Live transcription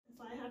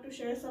to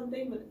share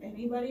something with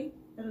anybody,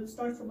 and it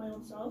starts from my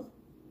own self,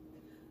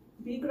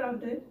 be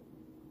grounded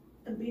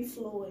and be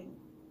flowing.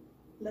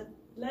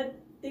 Let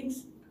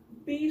things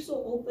be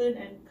so open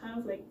and kind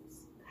of like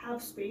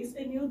have space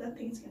in you that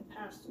things can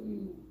pass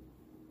through.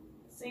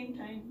 At the same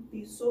time,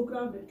 be so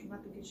grounded that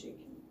nothing can shake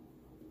you.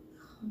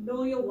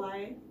 Know your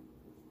why,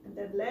 and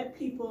then let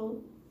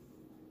people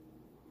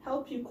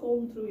help you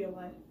comb through your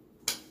why.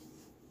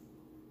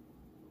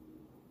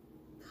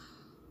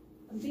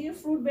 And be a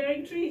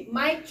fruit-bearing tree.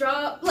 Mic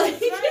drop.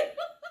 Like.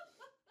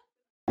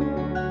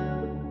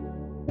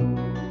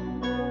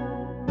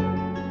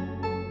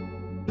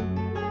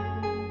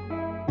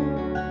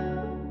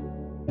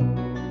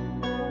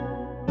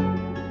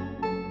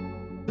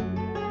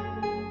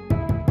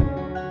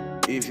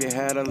 If you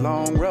had a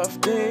long, rough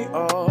day,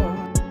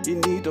 or you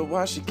need to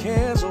wash your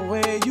cares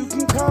away, you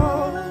can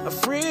call a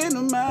friend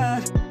of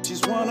mine.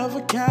 She's one of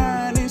a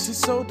kind and she's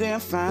so damn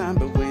fine.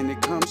 But when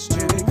it comes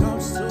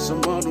to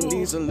someone who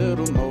needs a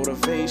little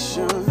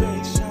motivation,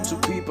 two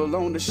people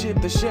on the ship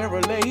that share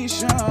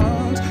relations.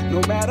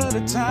 No matter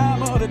the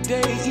time or the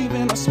day,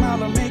 even a smile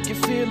will make you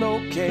feel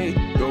okay.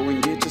 Go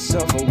and get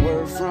yourself a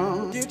word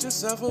from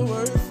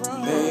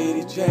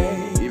Lady J.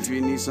 If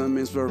you need some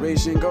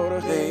inspiration, go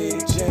to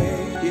Lady J.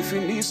 If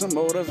you need some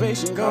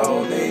motivation, go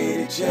to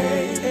Lady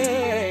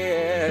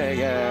J.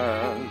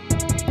 Yeah.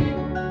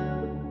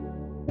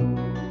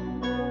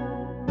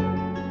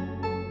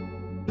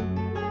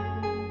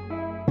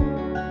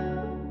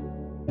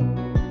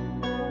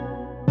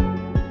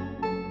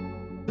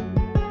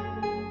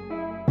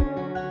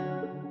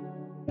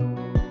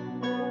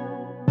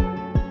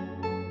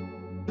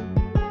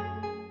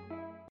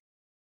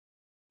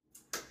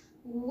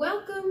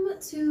 Welcome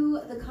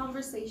to the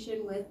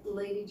conversation with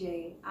Lady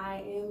J. I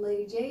am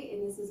Lady J,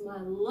 and this is my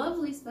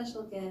lovely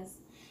special guest,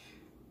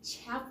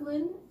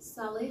 Chaplain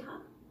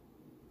Saleha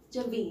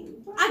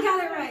Jabeen. I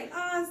got it right.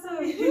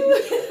 Awesome.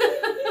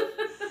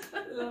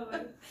 Love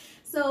it.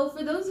 So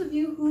for those of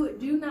you who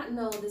do not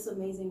know this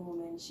amazing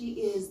woman, she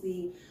is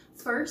the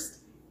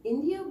first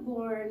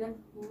India-born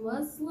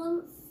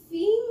Muslim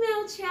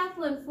female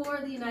chaplain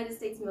for the United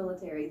States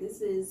military.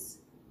 This is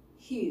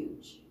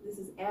huge. This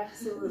is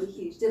absolutely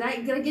huge. Did I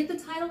get the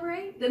title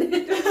right? This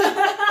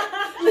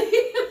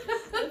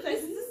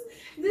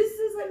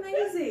is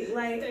amazing.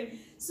 Like,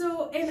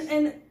 so,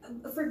 and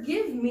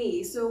forgive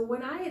me. So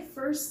when I had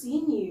first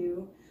seen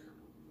you,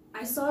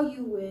 I saw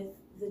you with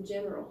the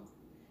general.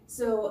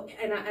 So,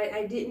 and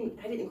I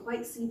didn't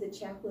quite see the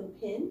chaplain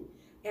pin,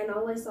 and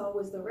all I saw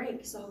was the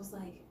rank. So I was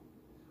like,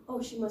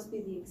 oh, she must be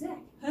the exec.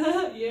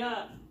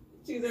 Yeah.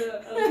 She's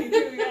a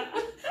teacher, yeah.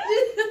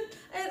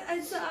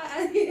 And so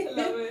I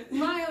love it.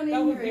 My own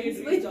that would be a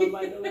ignorance. dream job,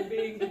 by the way,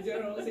 being the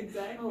general's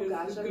exec. Oh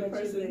gosh, I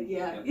bet you did,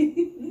 yeah.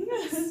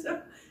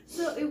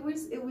 so it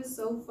was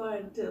so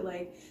fun to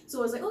like. So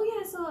I was like, oh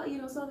yeah, I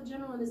saw the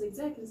general and his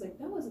exec. And it's like,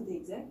 that wasn't the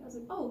exec. I was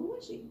like, oh, who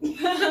was she?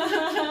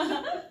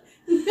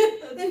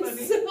 That's and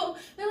funny. so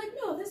they're like,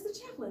 no, that's the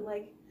chaplain.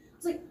 Like, I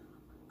was like,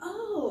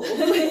 oh,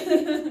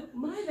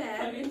 my bad.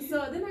 Funny. And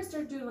so then I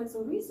started doing like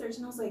some research,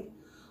 and I was like,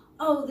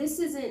 oh, this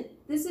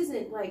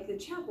isn't like the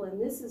chaplain.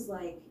 This is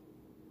like,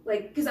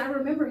 because I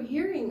remember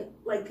hearing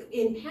like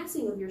in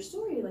passing of your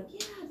story, like,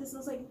 yeah, this. I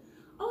was like,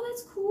 oh,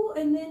 that's cool.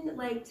 And then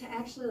like to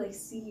actually like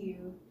see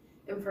you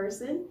in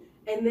person,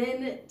 and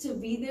then to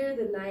be there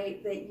the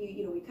night that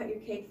we cut your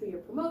cake for your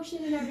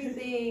promotion and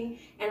everything,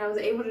 and I was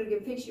able to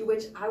get a picture,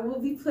 which I will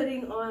be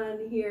putting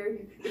on here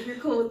if you're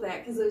cool with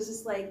that, because it was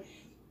just like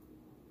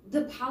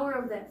the power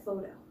of that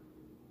photo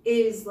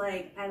is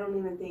like, I don't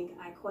even think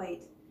I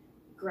quite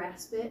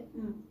grasp it.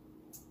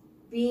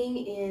 Being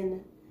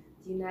in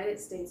the United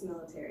States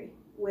military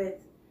with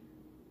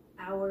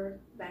our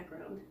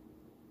background,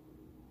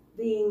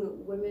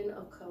 being women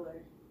of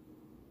color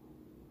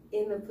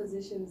in the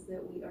positions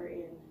that we are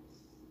in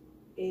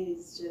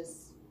is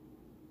just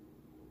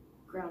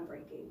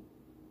groundbreaking.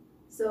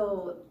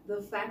 So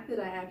the fact that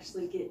I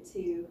actually get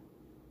to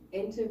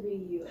interview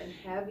you and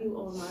have you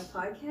on my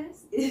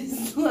podcast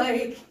is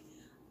like,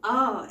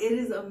 it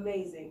is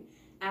amazing.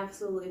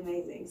 Absolutely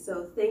amazing.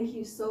 So thank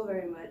you so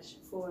very much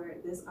for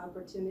this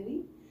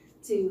opportunity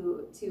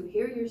to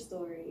hear your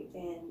story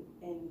and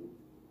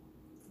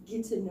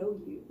get to know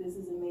you. This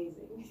is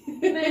amazing.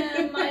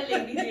 Man, my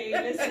Lady J,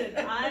 listen,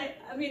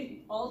 I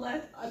mean, all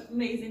that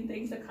amazing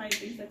things, the kind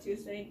things that you're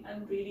saying,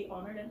 I'm really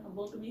honored and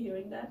humbled to be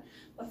hearing that.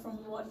 But from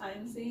what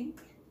I'm seeing,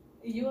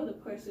 you are the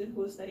person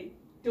who's like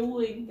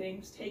doing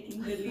things,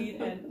 taking the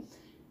lead, and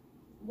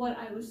what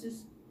I was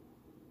just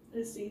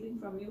receiving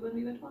from you when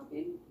we were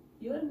talking,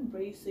 you're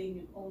embracing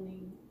and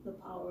owning the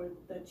power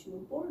that you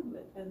were born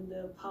with and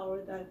the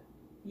power that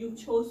you've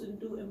chosen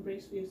to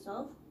embrace for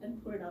yourself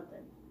and put it out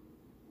there.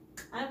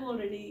 I'm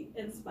already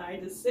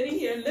inspired just sitting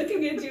here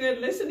looking at you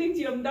and listening to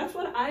you. And that's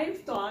what I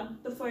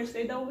thought the first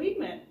day that we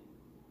met,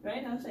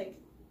 right? I was like,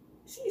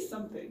 she's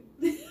something.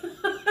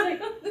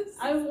 Like,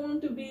 I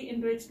want to be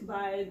enriched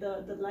by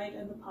the light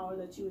and the power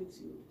that you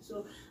exude.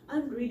 So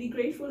I'm really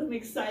grateful and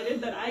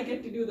excited that I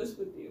get to do this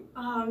with you.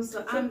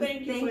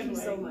 Thank you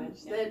so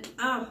much.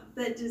 Yeah.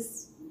 That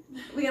just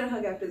We gotta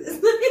hug after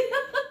this.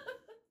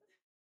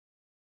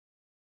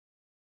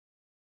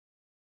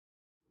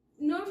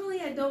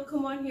 Normally I don't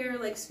come on here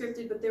like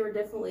scripted, but there were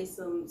definitely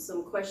some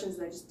questions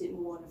that I just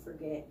didn't want to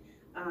forget.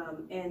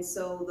 And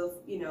so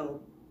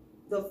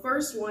the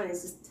first one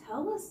is just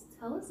tell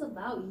us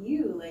about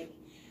you,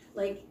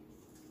 like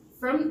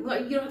from,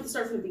 well, you don't have to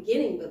start from the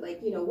beginning, but like,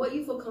 what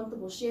you feel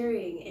comfortable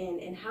sharing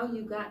and how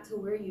you got to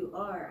where you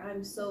are.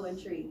 I'm so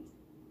intrigued.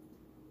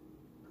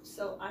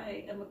 So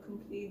I am a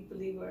complete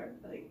believer,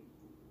 like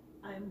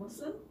I'm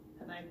Muslim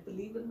and I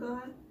believe in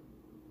God.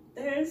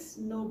 There's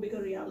no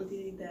bigger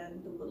reality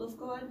than the will of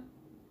God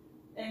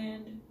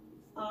and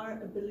our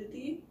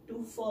ability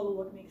to follow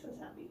what makes us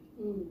happy.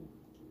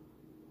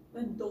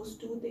 When those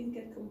two things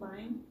get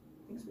combined,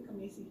 things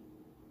become easy.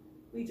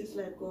 We just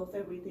let go of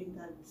everything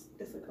that's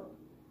difficult.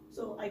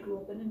 So I grew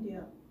up in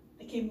India.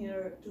 I came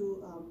here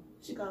to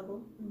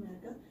Chicago,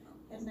 America,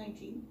 at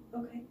 19.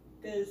 Okay.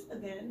 Because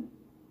again,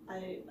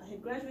 I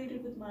had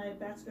graduated with my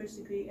bachelor's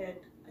degree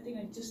at, I think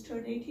I just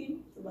turned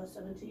 18, so about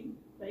 17,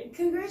 right?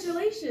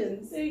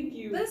 Congratulations. Thank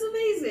you. That's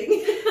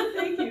amazing.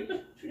 Thank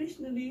you.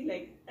 Traditionally,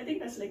 like, I think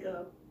that's like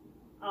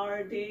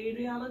our day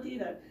reality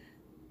that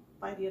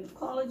by the end of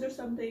college or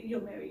something,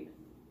 you're married.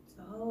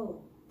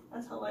 Oh.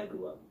 That's how I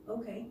grew up.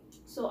 Okay.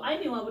 So I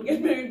knew I would get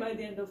married by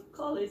the end of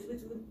college, which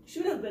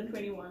should have been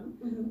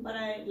 21. But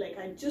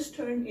I just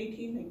turned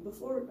 18. Like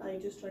before I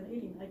just turned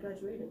 18, I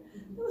graduated.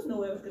 There was no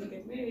way I was gonna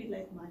get married.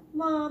 Like my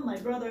mom, my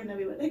brother, and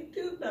everyone. Like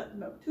too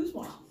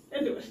small.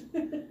 Can't do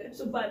it.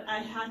 So, but I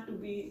had to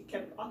be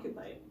kept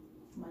occupied.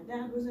 My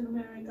dad was in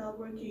America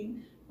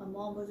working. My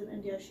mom was in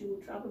India. She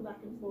would travel back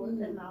and forth.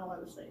 And now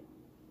I was like,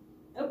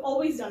 I've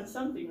always done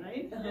something,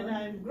 right? And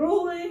I'm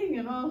growing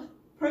and all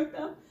perked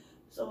up.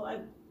 So I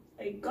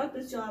got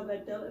this job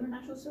at Dell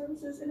International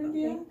Services in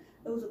India.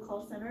 It was a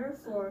call center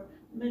for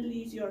Middle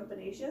East, Europe,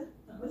 and Asia,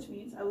 which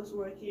means I was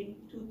working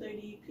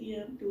 2:30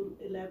 p.m. to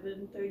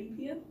 11:30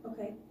 p.m.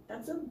 Okay.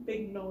 That's a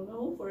big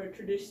no-no for a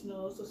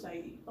traditional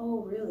society.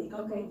 Oh, really?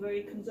 Okay.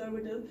 Very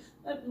conservative.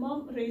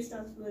 Mom raised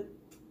us with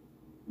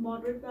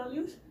moderate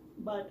values,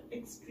 but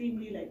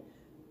extremely like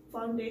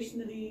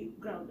foundationally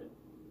grounded.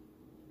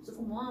 So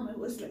for mom, it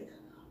was like,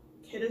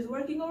 kid is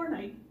working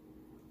overnight,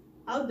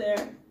 out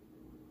there,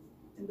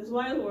 in this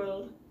wild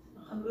world,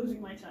 I'm losing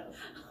my child.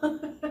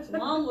 So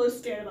mom was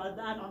scared about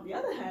that. On the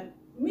other hand,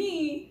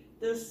 me,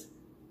 this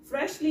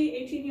freshly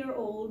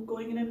 18-year-old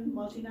going in a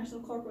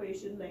multinational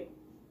corporation, like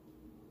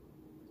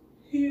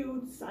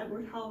huge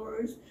cyber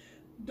towers,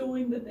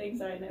 doing the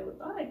things I never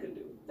thought I could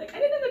do. Like I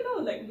didn't even know,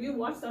 like we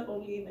watched that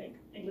only in like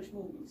English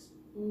movies.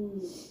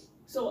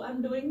 So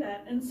I'm doing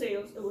that in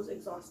sales. It was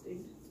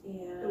exhausting.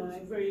 Yeah. It was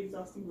very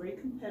exhausting, very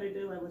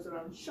competitive. I was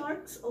around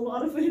sharks, a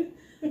lot of it.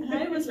 And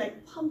I was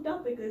like pumped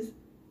up because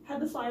I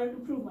had the fire to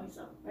prove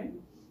myself, right?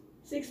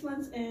 6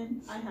 months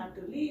in, I had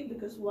to leave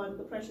because one,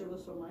 the pressure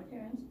was from my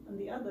parents, and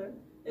the other,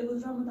 it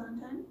was Ramadan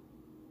time.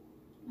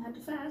 I had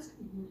to fast.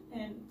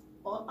 And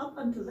up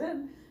until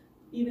then,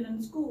 even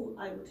in school,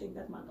 I would take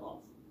that month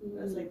off.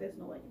 I was like, there's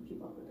no way I can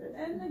keep up with it.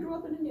 And I grew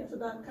up in India, so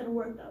that kind of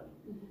worked out.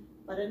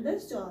 But in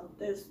this job,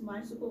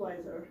 my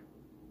supervisor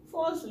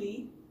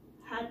falsely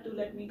had to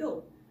let me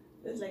go.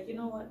 It was like, you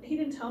know what, he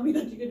didn't tell me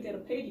that you could get a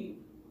paid leave.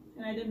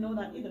 And I didn't know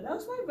that either. That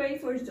was my very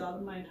first job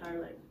in my entire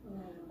life.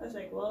 I was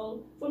like,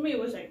 well, for me it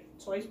was like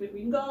choice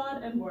between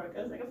God and work.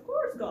 I was like, of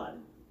course God,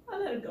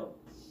 I'll let it go.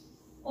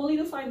 Only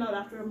to find out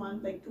after a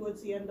month, like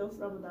towards the end of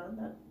Ramadan,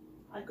 that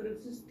I could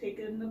have just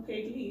taken a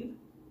paid leave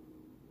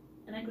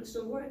and I could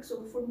still work.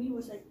 So for me it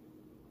was like,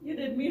 you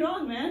did me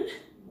wrong, man.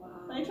 Wow.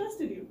 I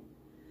trusted you.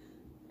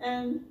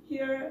 And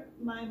here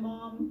my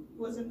mom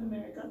was in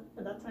America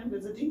at that time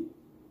visiting.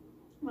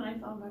 When I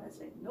found out, I was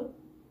like, nope.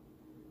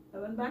 I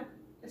went back,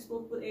 I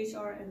spoke with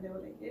HR, and they were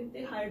like,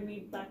 they hired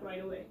me back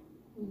right away.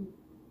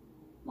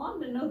 Mom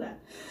didn't know that.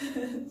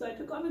 So I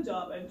took on a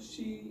job and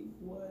she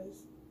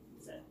was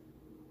upset.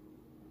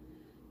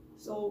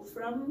 So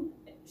from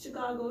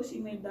Chicago, she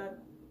made that,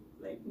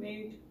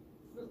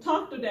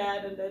 talk to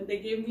dad, and then they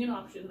gave me an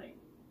option, like,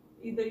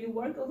 either you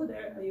work over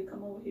there or you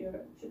come over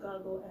here,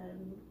 Chicago,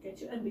 and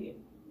get your MBA.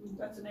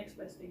 That's the next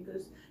best thing,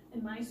 because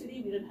in my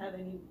city, we didn't have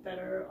any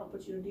better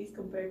opportunities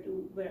compared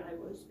to where I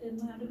was in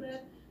my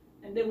undergrad,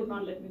 and they would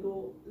not let me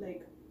go,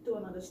 like, to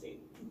another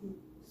state.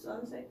 So I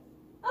was like,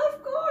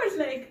 of course,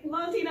 like,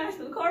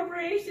 multinational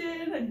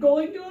corporation, and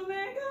going to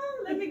America,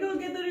 let me go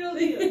get the real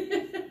deal.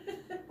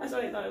 That's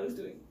what I thought I was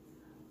doing.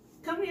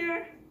 Come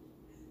here,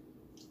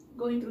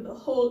 going through the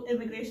whole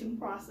immigration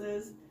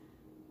process,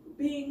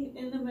 being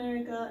in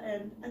America,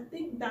 and I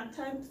think that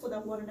time for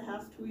that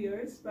 1.5, 2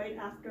 years, right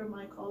after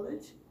my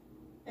college,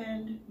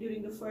 and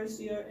during the first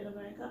year in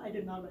America, I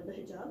did not wear the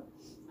hijab.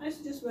 I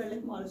used to just wear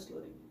like modest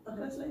clothing. I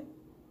was like,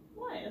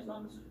 why? As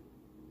long as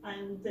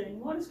I'm wearing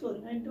modest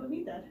clothing, I don't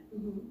need that.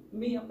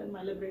 Me up in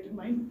my liberated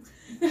mind.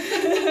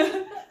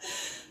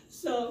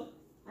 So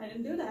I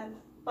didn't do that,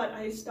 but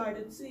I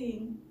started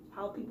seeing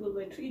how people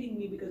were treating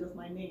me because of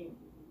my name,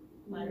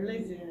 my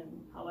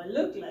religion, how I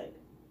looked like.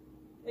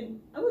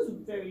 And I was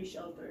very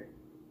sheltered.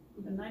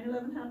 When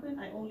 9/11 happened,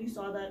 I only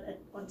saw that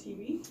on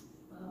TV.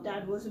 Wow.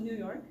 Dad was in New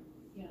York.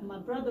 Yeah. My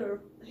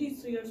brother,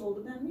 he's 3 years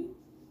older than me.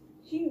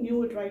 He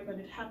knew it right when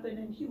it happened,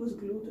 and he was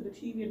glued to the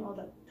TV and all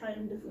that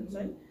time difference.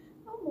 Right?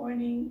 One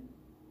morning,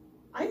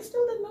 I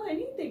still didn't know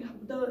anything.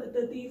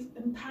 The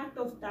impact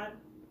of that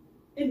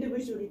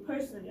individually,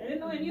 personally, I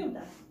didn't know any of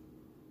that.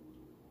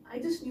 I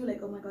just knew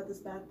like, oh my God, this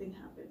bad thing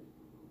happened.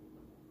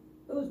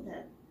 It was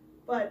bad.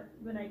 But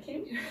when I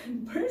came here,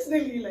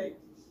 personally, like,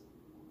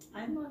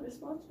 I'm not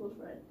responsible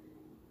for it.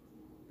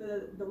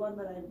 The one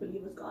that I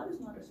believe is God is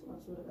not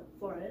responsible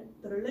for it.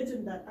 The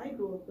religion that I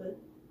grew up with,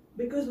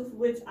 because of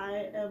which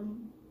I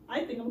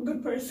think I'm a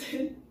good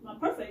person. Not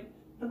perfect.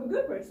 I'm a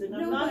good person.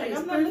 I'm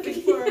not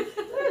looking for.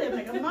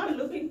 I'm not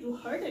looking to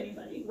hurt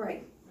anybody.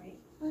 Right.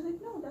 I was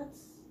like, no,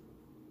 that's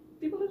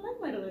people don't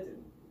like my religion.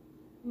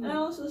 And I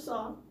also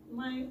saw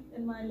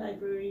in my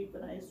library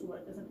when I used to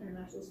work as an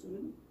international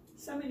student,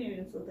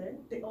 seminarians were there.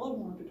 They all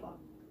wanted to talk.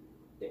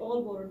 They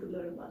all wanted to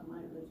learn about my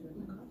religion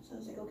and my God. So I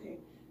was like, okay,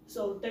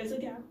 so there's a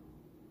gap.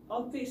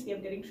 Obviously,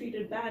 I'm getting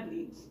treated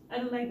badly. I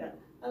don't like that.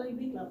 I like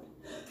being loved.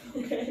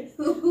 Okay.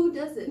 Who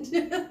doesn't?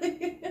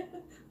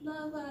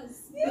 Love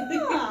us. Yeah.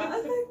 I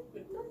was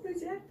like, no,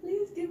 Bridget,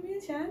 please give me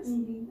a chance.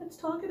 Let's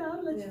talk it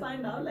out. Let's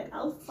find out. Like,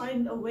 I'll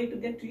find a way to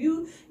get to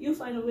you. You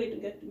find a way to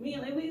get to me,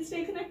 and like we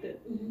stay connected.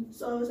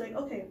 So I was like,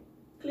 okay.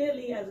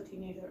 Clearly, as a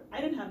teenager, I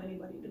didn't have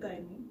anybody to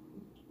guide me,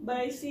 but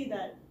I see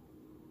that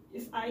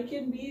if I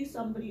can be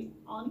somebody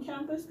on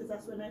campus, because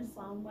that's when I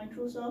found my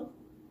true self,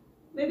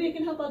 maybe I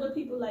can help other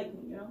people like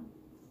me, you know?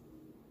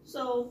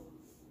 So,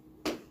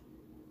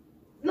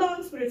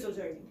 long spiritual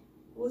journey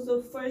was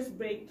the first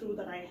breakthrough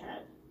that I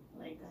had.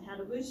 Like, I had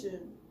a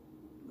vision,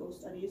 go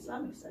study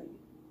Islamic study.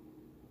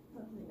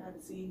 I think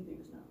I'm seeing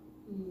things now.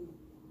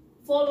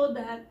 Followed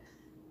that,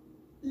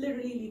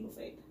 literally leap of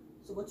faith.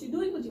 So what you're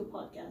doing with your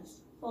podcast,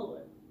 follow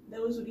it.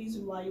 There was a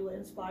reason why you were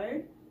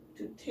inspired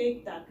to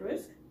take that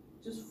risk.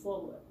 Just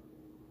follow it.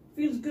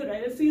 Feels good,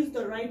 right? It feels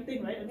the right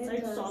thing, right?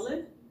 Inside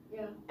solid.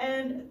 Yeah.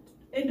 And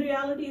in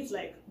reality, it's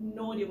like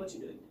no idea what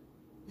you're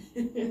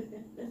doing.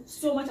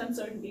 So much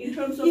uncertainty in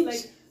terms of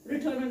like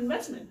return on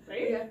investment,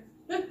 right? Yeah.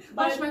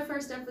 Watch my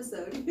first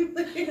episode.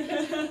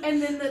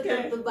 And then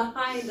the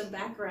behind the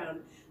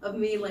background of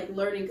me like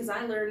learning, because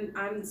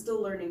I'm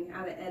still learning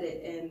how to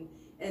edit and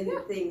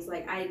things.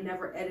 Like I had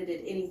never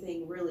edited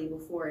anything really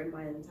before in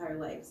my entire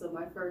life. So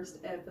my first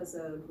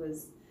episode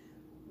was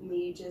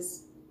me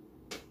just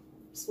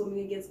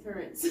swimming against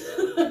currents.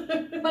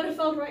 But it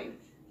felt right.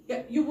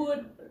 Yeah, you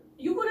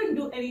wouldn't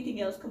do anything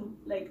else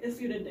like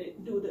if you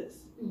didn't do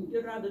this.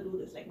 You'd rather do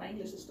this. Like my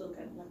English is still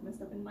kind of like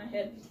messed up in my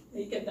head.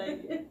 You get the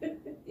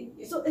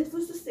idea. So it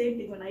was the same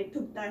thing when I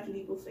took that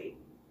leap of faith.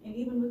 And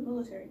even with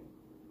military,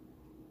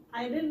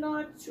 I did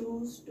not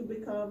choose to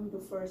become the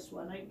first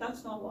one.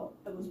 That's not what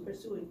I was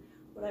pursuing.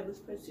 What I was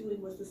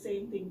pursuing was the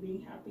same thing,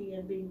 being happy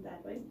and being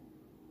that, right?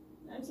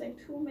 It's like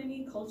too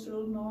many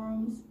cultural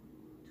norms,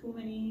 too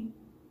many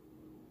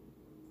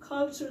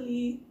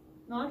culturally,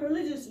 not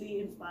religiously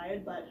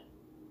inspired, but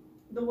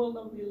the world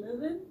that we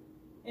live in,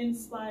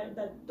 inspired,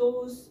 that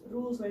those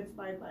rules were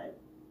inspired by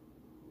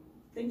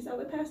things that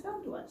were passed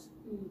down to us.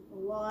 A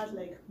lot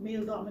like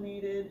male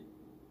dominated,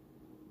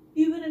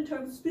 even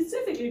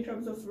specifically in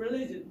terms of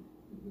religion.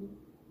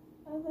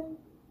 I was like,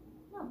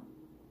 no.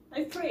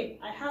 I prayed,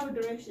 I have a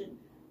direction.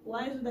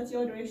 Why is it that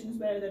your direction is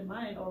better than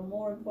mine or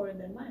more important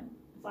than mine?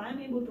 If I'm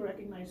able to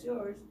recognize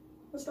yours,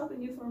 what's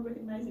stopping you from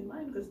recognizing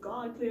mine? Because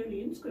God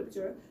clearly in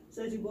scripture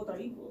says you both are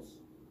equals.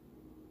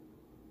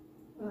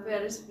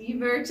 You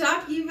better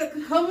talk,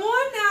 come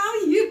on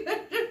now, you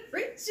better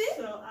preach it.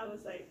 So I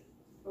was like,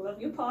 I love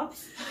you,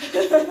 Pops.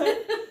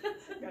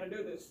 Gotta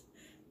do this.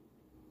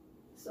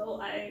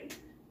 So I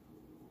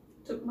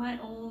took my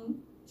own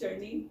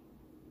journey.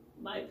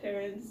 My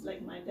parents,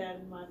 like my dad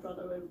and my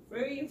brother, were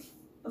very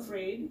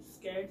afraid,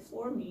 scared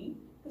for me.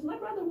 Because my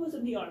brother was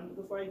in the army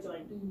before I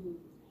joined.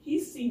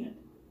 He's seen it.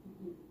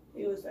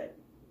 He was like,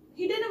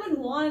 he didn't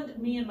even want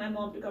me and my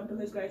mom to come to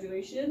his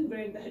graduation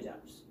wearing the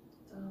hijabs.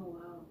 Oh,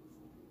 wow.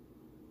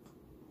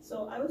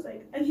 So I was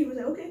like, and he was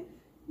like, okay,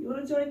 you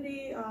want to join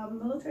the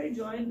military,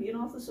 be an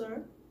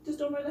officer, just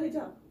don't wear the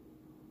hijab.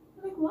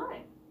 I'm like,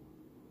 why?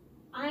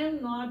 I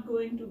am not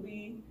going to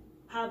be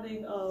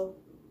having a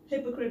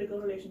hypocritical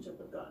relationship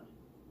with God.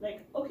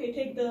 Like, okay,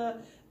 take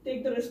the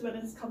risk when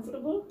it's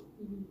comfortable.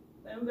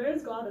 And where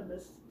is God in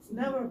this? It's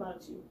never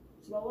about you.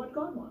 It's about what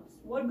God wants.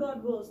 What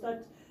God wills,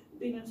 that's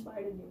being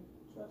inspired in you.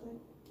 So I was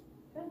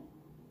like, okay.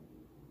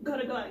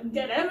 Gotta go and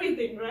get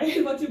everything,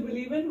 right? What you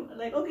believe in.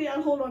 Like, okay,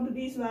 I'll hold on to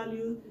these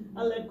values.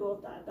 I'll let go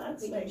of that.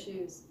 That's Pick like, and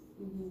choose.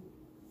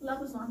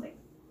 love is nothing.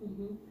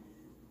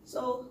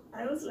 So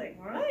I was like,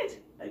 all right.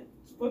 I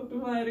spoke to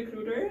my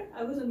recruiter.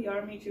 I was in the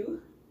army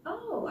too.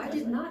 Oh, I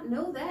did not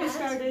know that. I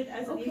started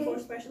as an E4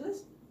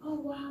 specialist. Oh,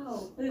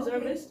 wow.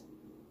 Reservist.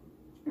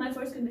 My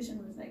first condition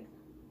was like,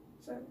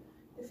 sir,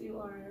 if you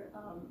are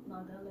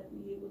not gonna let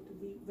me able to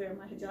wear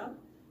my hijab,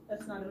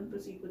 let's not even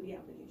proceed with the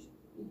application.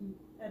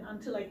 And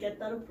until I get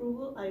that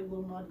approval, I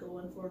will not go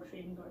in for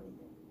training or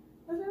anything.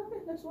 I was like,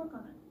 okay, let's work on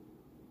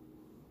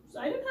it. So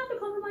I didn't have to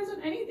compromise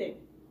on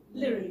anything.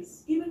 Literally.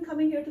 Nice. Even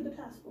coming here to the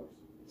task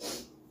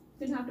force.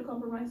 Didn't have to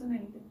compromise on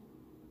anything.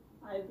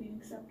 I've been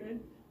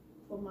accepted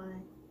for my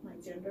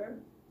gender,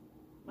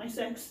 my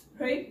sex,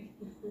 right?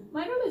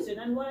 My religion,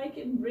 and what I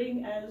can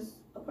bring as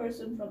a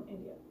person from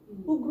India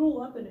who grew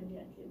up in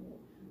India and came here.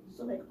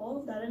 So like all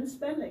of that, and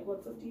spent like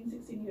what 15,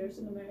 16 years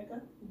in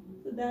America.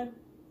 So that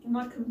I'm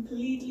not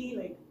completely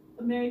like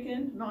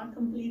American, not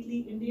completely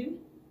Indian.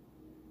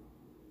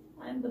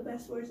 I'm the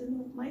best version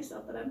of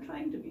myself that I'm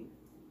trying to be.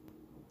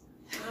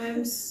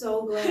 I'm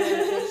so glad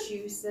that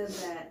you said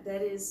that.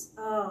 That is,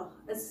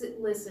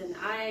 listen,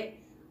 I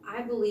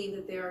believe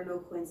that there are no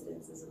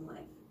coincidences in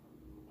life.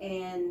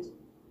 And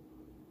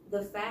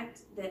the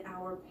fact that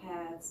our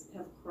paths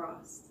have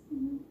crossed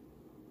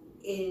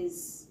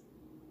is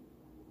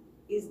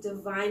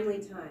divinely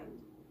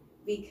timed,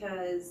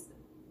 because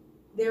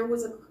there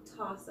was a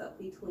toss-up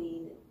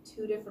between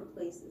two different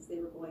places they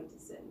were going to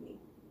send me.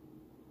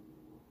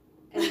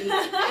 And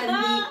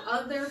the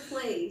other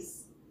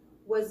place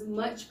was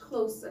much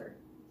closer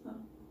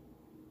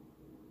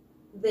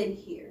than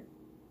here.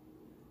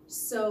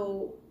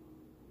 So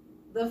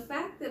the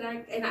fact that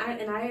I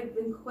had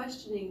been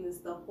questioning this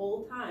the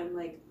whole time,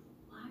 like,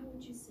 why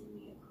would you send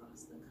me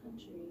across the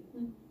country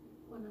when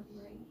I'm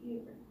right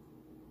here?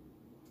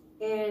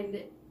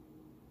 And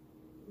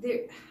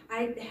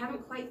I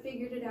haven't quite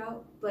figured it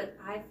out, but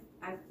I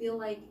feel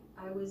like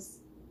I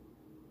was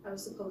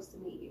supposed to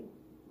meet you.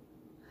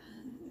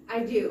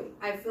 I do.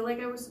 I feel like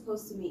I was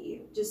supposed to meet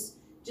you. Just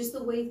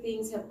the way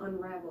things have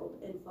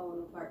unraveled and fallen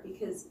apart,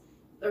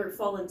 or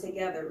fallen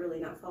together, really,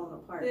 not fallen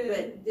apart. Yeah.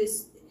 But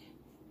this,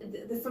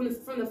 from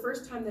the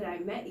first time that I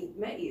met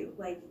you,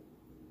 like,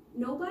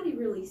 nobody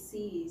really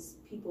sees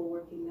people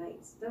working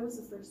nights. That was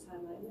the first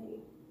time I met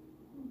you,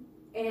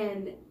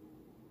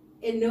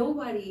 and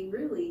nobody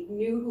really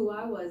knew who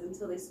I was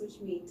until they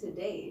switched me to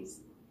days.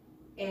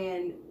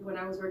 And when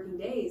I was working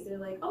days, they're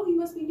like, "Oh, you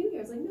must be new here."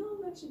 I was like, "No,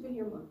 I've actually been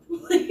here a month."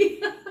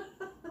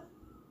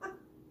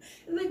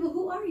 And like, "Well,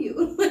 who are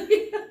you?"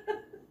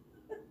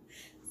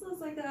 So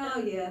it's like, oh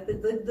yeah,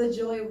 the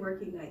joy of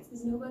working nights,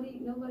 because nobody,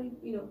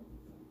 you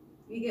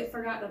get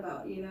forgotten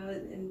about,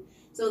 and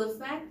so the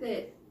fact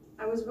that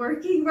I was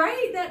working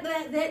right that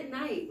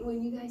night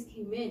when you guys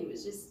came in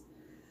was just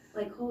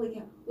like, holy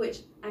cow.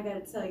 Which I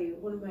gotta tell you,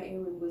 one of my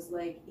airmen was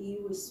like, he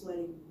was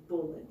sweating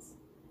bullets.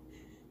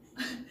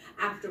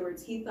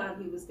 Afterwards, he thought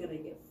he was gonna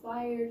get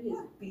fired. His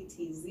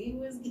BTZ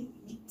was gonna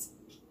get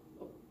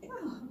killed.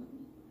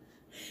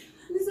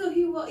 So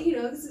he,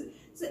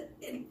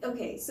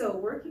 okay. So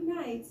working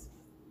nights,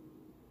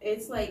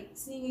 it's like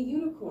seeing a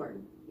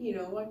unicorn.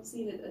 Like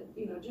seeing a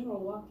general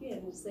walk in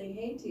and say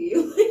hey to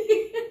you.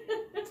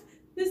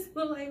 This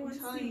little I was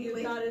telling you,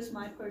 God is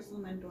my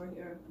personal mentor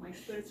here, my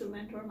spiritual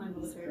mentor, my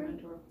military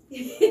mentor.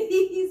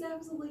 He's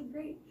absolutely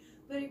great.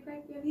 But it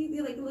cracked me up.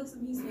 He like looks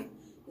at me.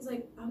 He's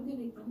like, I'm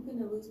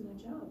gonna lose my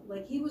job.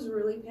 Like, he was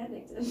really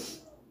panicked, and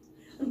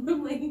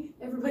I'm like,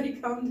 everybody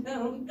calm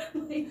down,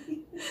 like,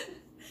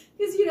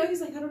 because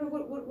he's like, I don't know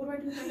what do I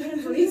do with my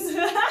hands when he's.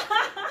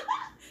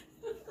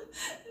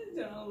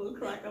 General will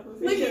crack up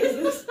if he hears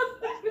this.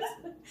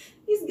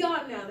 He's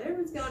gone now.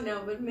 Everyone's gone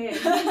now. But man,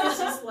 he was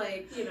just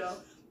like,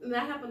 And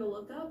I happened to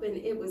look up,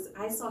 and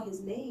I saw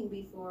his name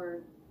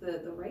before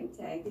the rank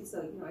tag, and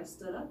so I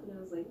stood up and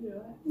I was like,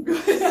 what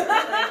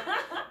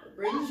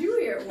brings you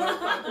here at 1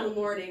 o'clock in the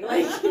morning,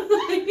 like.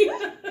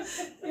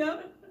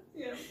 Yep.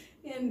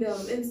 And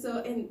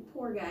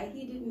poor guy,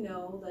 he didn't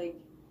know, like,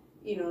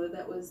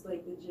 that was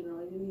like the general.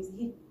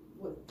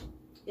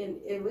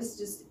 And it was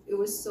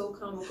so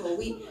comical.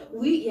 We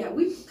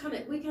kind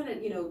of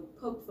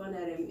poked fun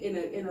at him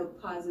in a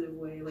positive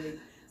way, like.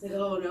 It's like,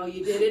 oh no,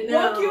 you did it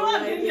now. Woke you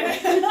up, like,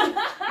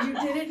 you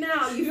did it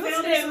now. You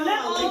found stay it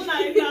all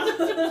night now.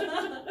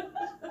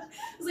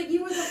 It's like,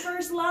 you were the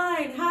first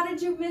line. How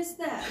did you miss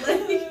that?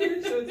 Like, you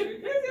were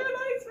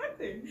not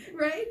expecting,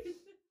 right?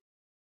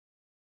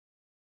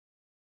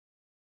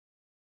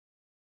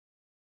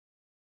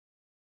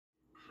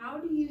 How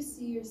do you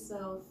see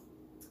yourself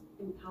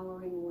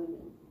empowering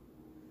women?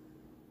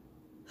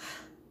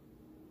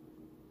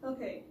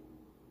 Okay,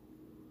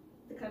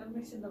 the kind of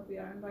mission that we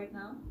are in right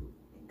now,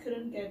 it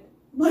couldn't get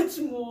much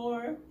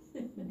more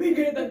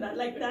bigger than that.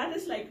 Like, that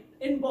is like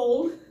in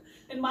bold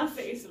in my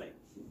face, like,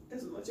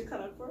 this is what you're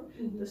cut out for,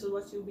 this is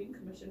what you're being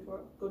commissioned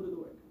for, go do the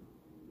work.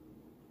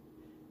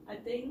 I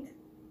think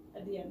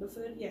at the end of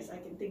it, yes, I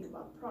can think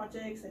about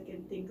projects, I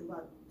can think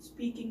about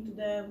speaking to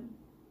them,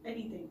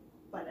 anything,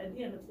 but at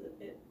the end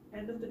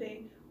of the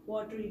day,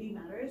 what really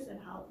matters and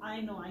how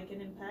I know I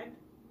can impact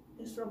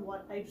is from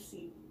what I've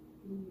seen.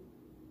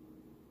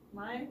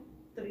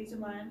 The reason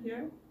why I'm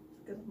here is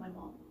because of my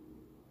mom.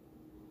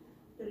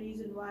 The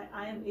reason why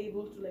I am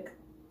able to, like,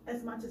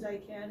 as much as I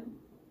can,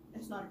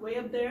 it's not way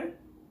up there,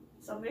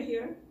 somewhere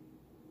here,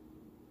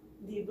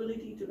 the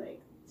ability to,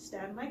 like,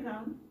 stand my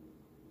ground,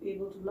 be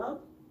able to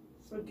love,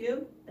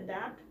 forgive,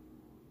 adapt,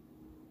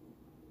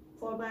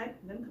 fall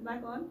back, then come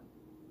back on.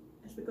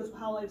 It's because of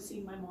how I've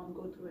seen my mom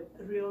go through it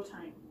real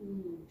time.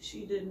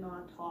 She did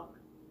not talk.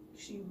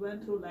 She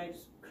went through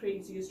life's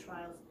craziest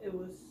trials. It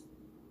was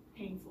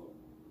painful.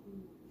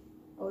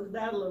 I was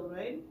that alone,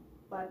 right?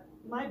 But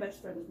my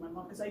best friend is my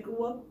mom, because I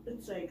grew up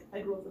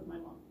with my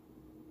mom.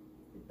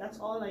 That's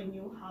all I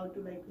knew how to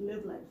like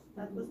live life.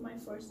 That was my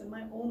first and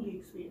my only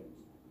experience.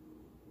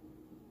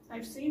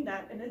 I've seen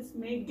that, and it's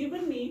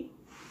given me,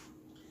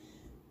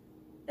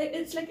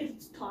 it's like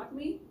it's taught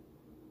me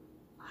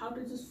how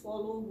to just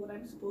follow what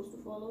I'm supposed to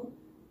follow.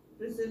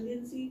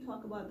 Resiliency,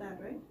 talk about that,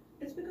 right?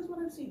 It's because what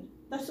I've seen.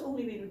 That's the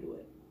only way to do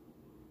it.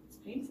 It's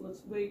painful,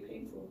 it's very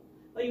painful,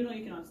 but you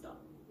cannot stop.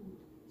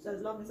 So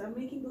as long as I'm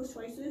making those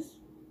choices,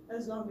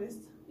 as long as,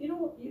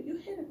 you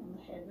hit it on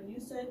the head when you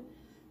said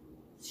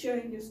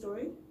sharing your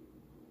story.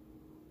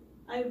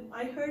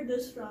 I heard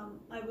this from,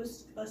 I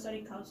was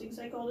studying counseling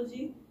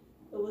psychology.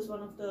 It was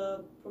one of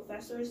the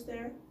professors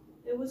there.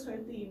 It was her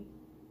theme.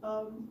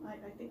 I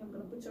think I'm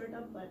going to butcher it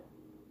up, but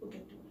we'll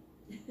get to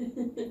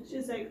it.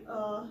 She's like,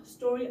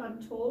 story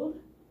untold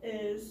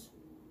is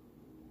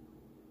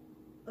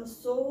a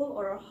soul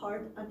or a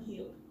heart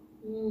unhealed.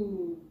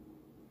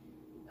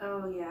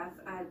 Oh yeah,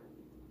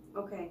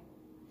 okay.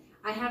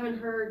 I haven't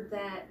heard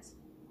that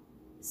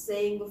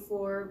saying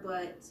before,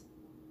 but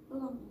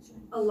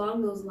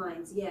along those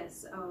lines,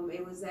 yes.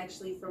 It was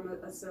actually from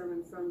a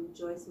sermon from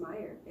Joyce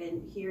Meyer,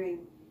 and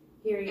hearing.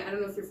 I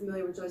don't know if you're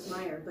familiar with Joyce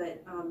Meyer,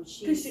 but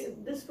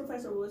this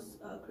professor was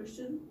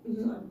Christian.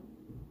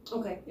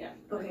 Okay. Yeah.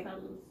 Okay.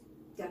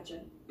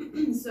 Gotcha.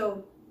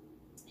 So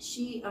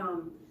she,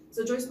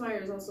 so Joyce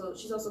Meyer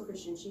she's also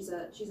Christian. She's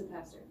a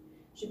pastor.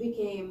 She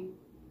became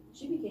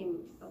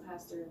a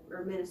pastor or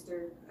a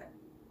minister.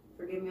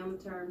 Forgive me on the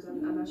terms.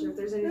 I'm not sure if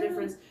there's any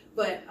difference,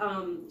 but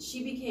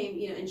she became,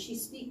 and she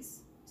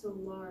speaks to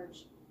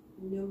large,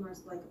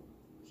 numerous, like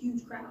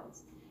huge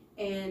crowds,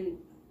 and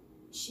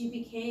she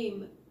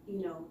became,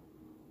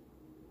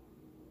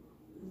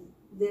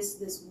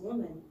 this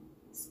woman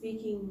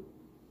speaking,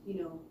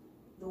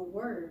 the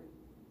word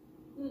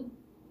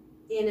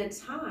in a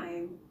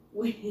time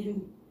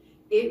when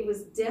it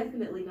was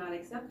definitely not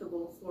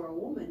acceptable for a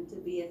woman to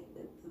be at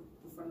the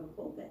front of the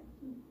pulpit.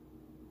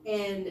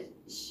 And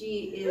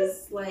she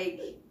is like,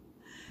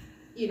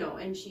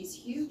 and she's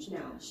huge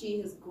now.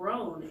 She has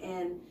grown,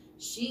 and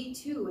she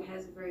too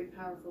has a very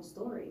powerful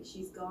story.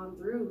 She's gone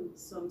through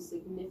some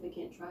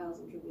significant trials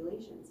and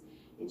tribulations,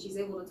 and she's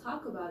able to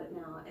talk about it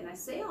now. And I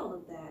say all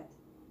of that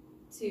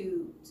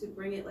to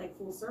bring it like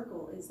full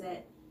circle, is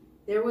that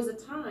there was a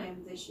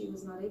time that she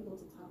was not able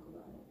to talk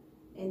about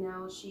it, and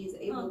now she's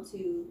able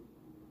to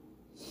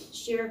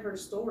share her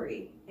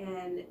story,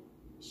 and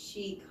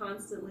she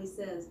constantly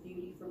says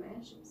beauty from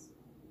ashes.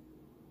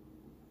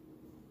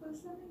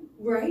 What's that mean?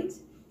 Right?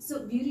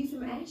 So beauty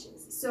from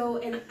ashes. So,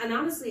 and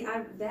honestly,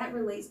 that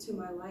relates to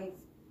my life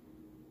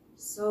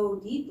so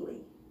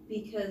deeply,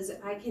 because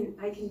I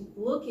can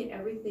look at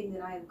everything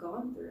that I have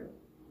gone through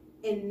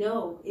and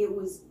know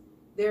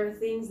there are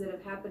things that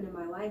have happened in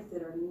my life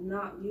that are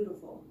not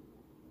beautiful,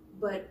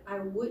 but I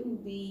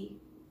wouldn't be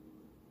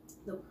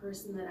the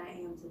person that I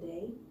am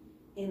today,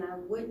 and I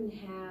wouldn't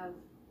have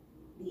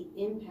the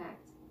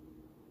impact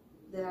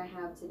that I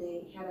have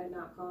today had I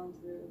not gone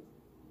through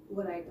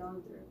what I'd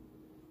gone through.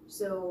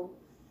 So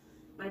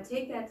I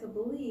take that to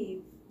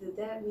believe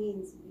that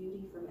means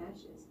beauty from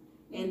ashes.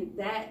 And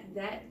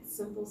that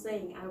simple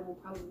saying I will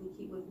probably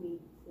keep with me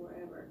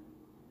forever.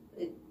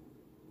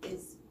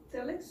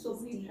 There are like so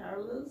many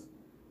parallels.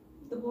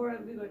 The more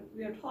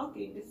we are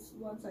talking, it's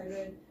once I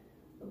read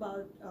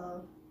about,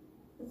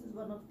 this is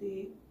one of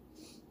the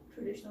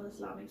traditional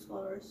Islamic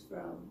scholars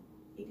from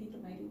 18th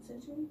or 19th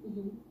century.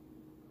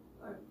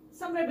 Or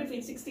somewhere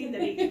between 16th and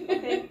 18th,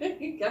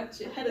 okay?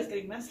 Gotcha. My head is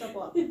getting messed up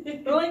all.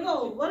 Growing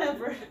old,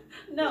 whatever.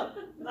 No,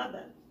 not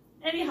that.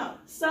 Anyhow,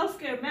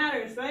 self-care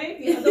matters,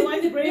 right?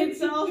 Otherwise brain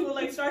cells will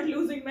like start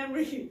losing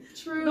memory.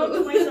 True. Note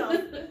to myself,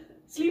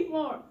 sleep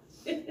more.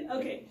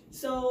 Okay,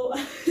 so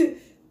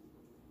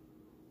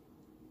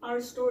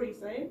our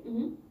stories, right?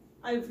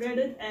 I've read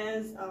it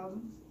as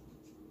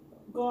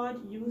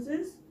God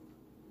uses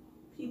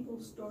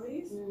people's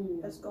stories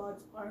as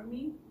God's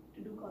army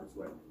to do God's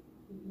work.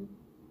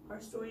 Our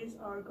stories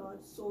are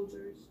God's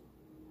soldiers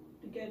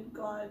to get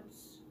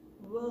God's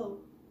will,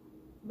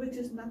 which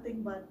is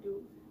nothing but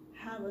to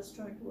have us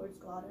turn towards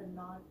God and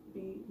not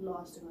be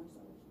lost in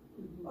ourselves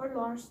or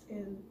lost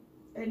in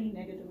any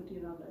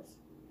negativity around us.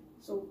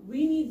 So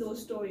we need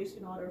those stories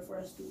in order for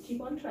us to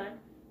keep on track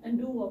and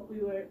do what we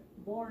were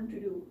born to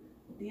do.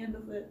 At the end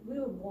of it, we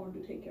were born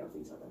to take care of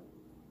each other.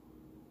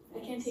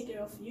 I can't take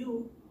care of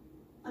you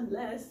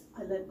unless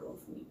I let go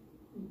of me.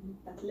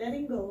 That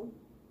letting go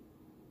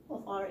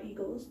of our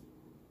egos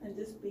and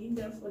just being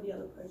there for the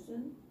other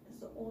person is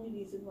the only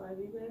reason why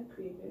we were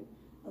created.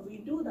 And we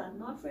do that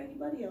not for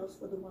anybody else,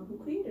 for the one who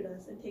created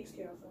us and takes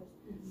care of us.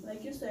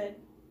 Like you said,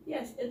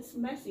 yes, it's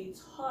messy,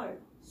 it's hard.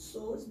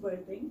 So is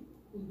birthing.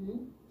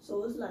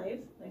 So is life.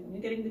 Like when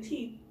you're getting the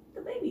teeth,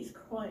 the baby's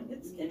crying.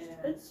 It's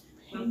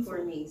painful. My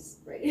poor niece,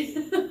 right?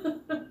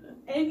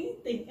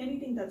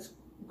 Anything that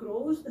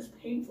grows is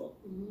painful.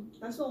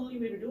 That's the only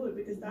way to do it,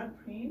 because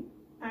that pain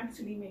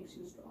actually makes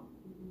you strong.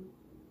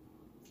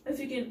 if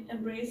you can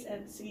embrace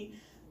and see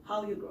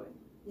how you're growing.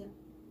 Yeah,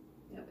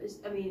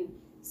 I mean,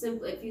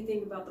 simply if you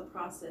think about the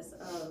process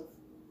of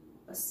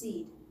a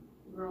seed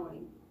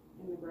growing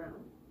in the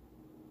ground,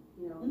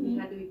 you know, Mm-hmm. you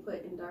had to be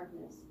put in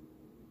darkness.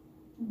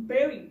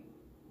 Buried,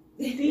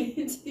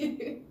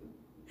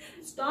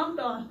 stomped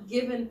on,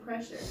 Given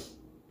pressure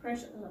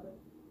pressure, I love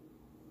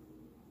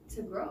it.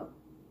 to grow,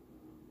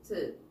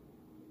 to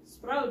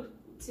Sprout.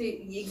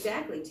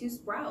 to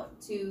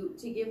sprout, to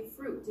give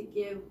fruit, to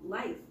give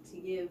life, to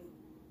give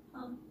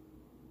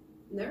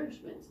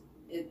nourishment.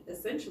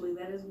 Essentially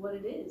that is what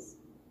it is.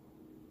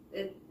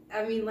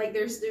 I mean, like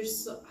there's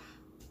so,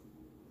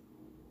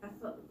 I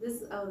felt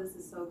this. Oh, this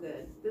is so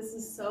good. This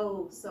is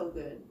so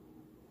good.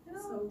 You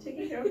know, So-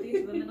 taking care of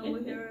these women over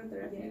here, the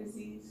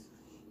refugees,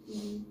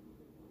 Mm-hmm.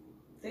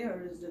 they are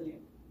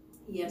resilient.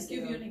 Yes, I'll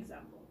give they you are. an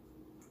example.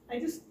 I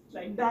just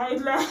like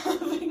died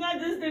laughing. I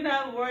just didn't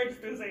have words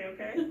to say,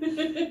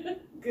 okay?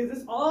 Because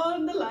it's all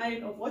on the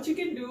line of what you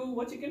can do,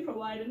 what you can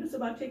provide, and it's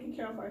about taking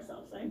care of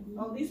ourselves, right? Mhm.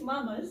 All these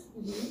mamas.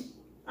 Mhm.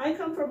 I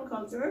come from a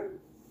culture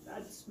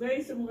that's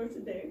very similar to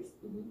theirs,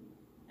 Mhm.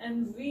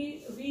 and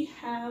we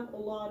have a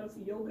lot of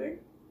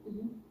yogurt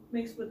Mhm.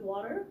 mixed with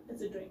water.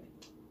 It's a drink.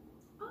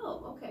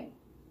 Oh, okay.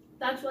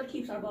 That's what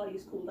keeps our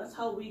bodies cool. That's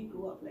how we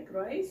grew up, like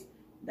rice,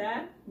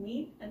 that,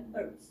 meat, and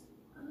herbs.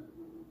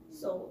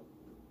 So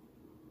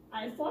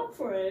I fought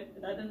for it,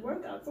 and that didn't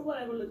work out for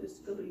whatever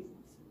logistical reasons.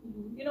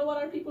 Mhm. You know what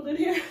our people did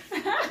here?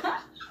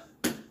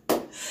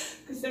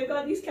 Because they've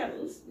got these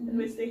kettles in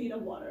which they heat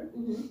up water.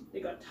 Mhm. They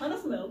got a ton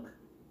of milk.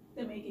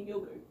 They're making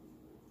yogurt.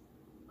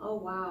 Oh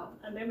wow.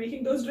 And they're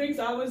making those drinks.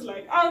 I was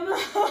like, I'm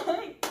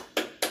like,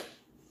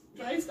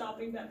 try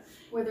stopping that.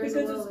 Where there's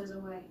Because a will, it's- there's a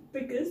way.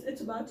 Because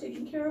it's about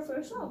taking care of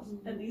ourselves.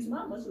 Mhm. And these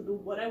mamas will do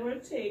whatever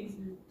it takes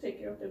Mhm. to take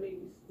care of their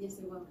babies. Yes,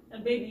 they will.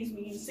 And babies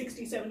mean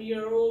 60,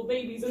 70-year-old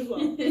babies as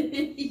well.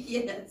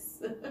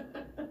 Yes.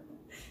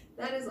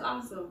 That is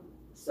awesome.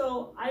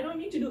 So I don't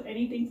need to do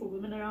anything for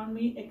women around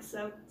me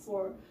except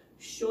for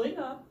showing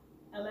up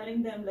and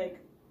letting them, like,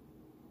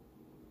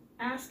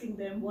 asking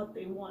them what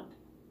they want,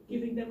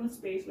 giving them a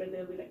space where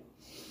they'll be like,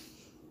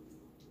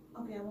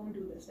 okay, I want to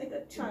do this. Like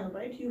a child,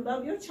 right? You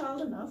love your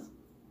child enough,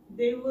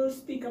 they will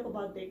speak up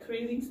about their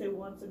cravings, their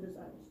wants, and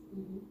desires.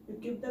 Mm-hmm. You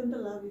give them the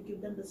love, you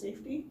give them the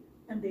safety,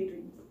 and they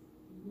dream.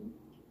 Mm-hmm.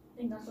 I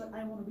think that's what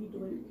I want to be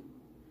doing.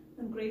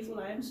 I'm grateful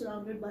I am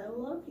surrounded by a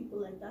lot of people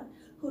like that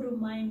who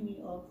remind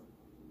me of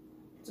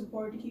it's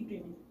important to keep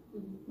dreaming,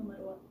 Mm-hmm. no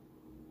matter what.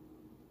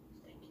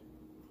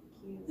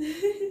 Thank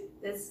Cute.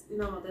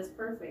 That's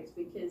perfect,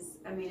 because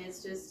I mean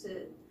it's just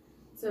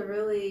to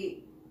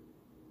really,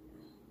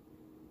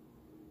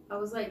 I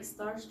was like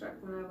starstruck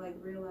when I like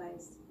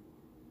realized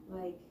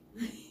like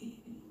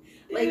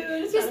like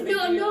It's just not a big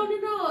no.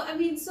 deal. I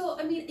mean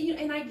you know,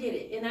 and I get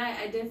it, and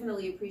I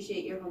definitely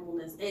appreciate your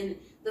humbleness and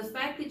the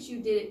fact that you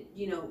did it,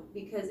 you know,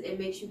 because it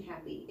makes you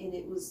happy, and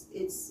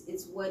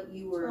it's what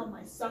you were. Oh,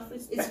 my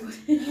self-respect.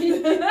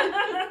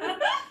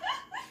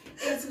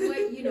 It's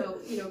what you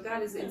know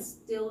God has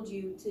instilled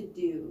you to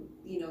do,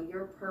 you know,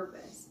 your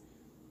purpose.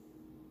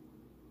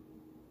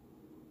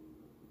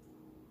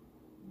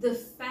 The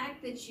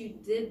fact that you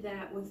did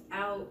that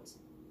without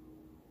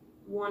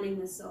wanting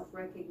the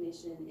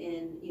self-recognition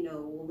and, you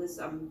know, well, this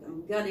I'm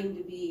gunning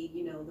to be,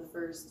 you know, the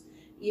first,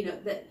 you know,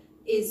 that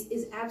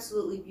is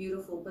absolutely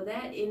beautiful, but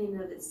that in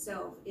and of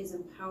itself is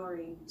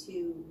empowering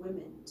to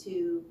women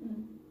to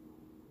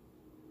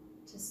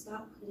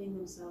stop putting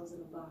themselves in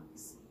a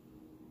box.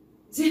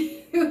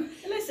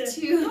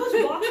 Listen,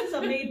 those boxes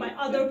are made by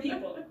other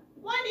people.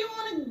 Why do you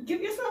want to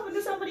give yourself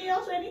into somebody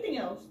else or anything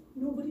else?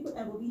 Nobody will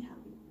ever be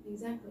happy.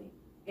 Exactly.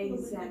 Nobody will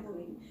ever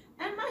Exactly. be.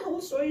 And my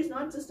whole story is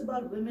not just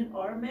about women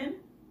or men.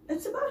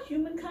 It's about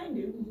humankind,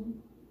 dude. Mm-hmm.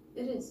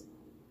 It is.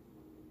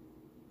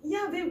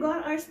 Yeah, we've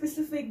got our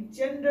specific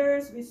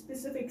genders, with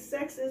specific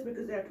sexes,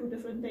 because they are two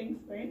different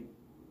things, right?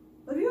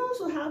 But we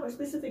also have a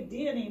specific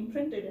DNA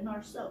imprinted in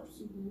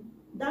ourselves. Mm-hmm.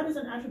 That is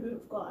an attribute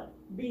of God,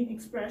 being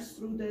expressed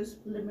through this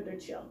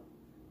limited shell,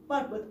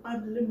 but with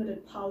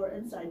unlimited power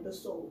inside the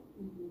soul.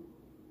 Mm-hmm.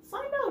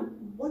 Find out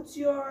what's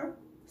your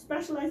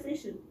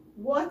specialization,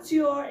 what's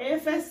your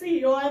AFSC,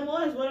 your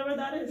MOS, whatever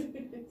that is.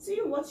 See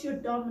what's your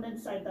dominant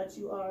side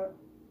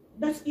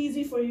that's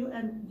easy for you,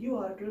 and you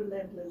are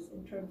relentless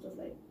in terms of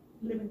like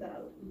living that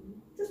out. Mm-hmm.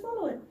 Just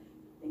follow it.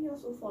 Things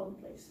else will fall in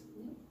place.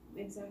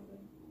 Exactly.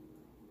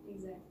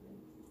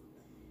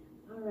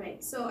 All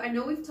right. So I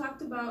know we've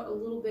talked about a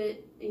little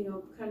bit, you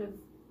know, kind of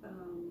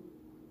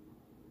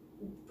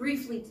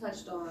briefly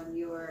touched on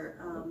your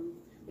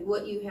like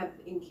what you have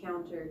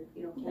encountered,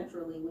 you know,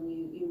 culturally when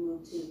you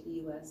moved to the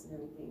U.S. and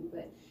everything.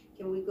 But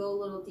can we go a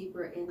little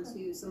deeper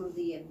into some of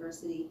the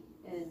adversity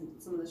and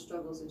some of the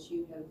struggles that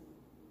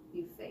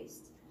you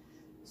faced?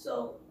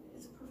 So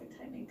it's perfect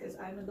timing because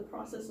I'm in the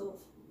process of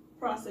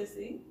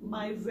processing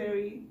my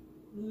very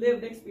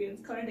lived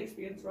experience, current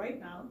experience right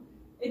now.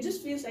 It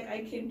just feels like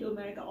I came to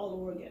America all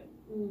over again.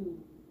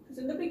 Because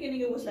in the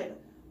beginning it was like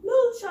a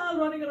little child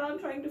running around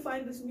trying to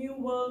find this new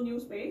world, new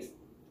space.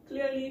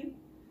 Clearly,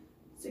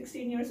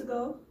 16 years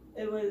ago,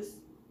 it was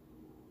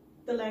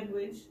the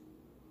language,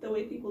 the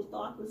way people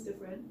thought was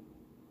different.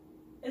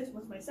 It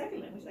was my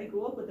second language. I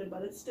grew up with it,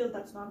 but it's still,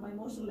 that's not my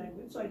emotional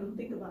language, so I don't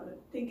think about it.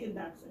 Think in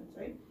that sense,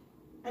 right?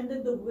 And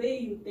then the way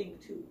you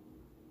think too.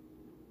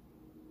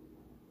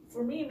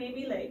 For me,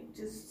 maybe like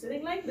just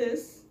sitting like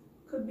this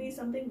could be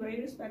something very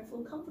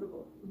respectful,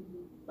 comfortable.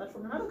 But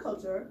from another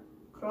culture,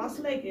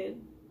 cross-legged,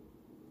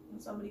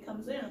 and somebody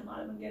comes in, I'm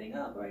not even getting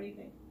up or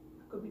anything.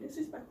 It could be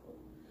disrespectful.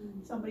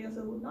 Somebody else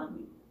would not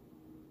be.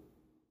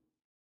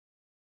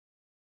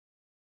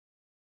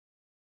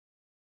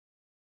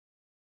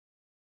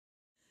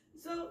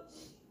 So,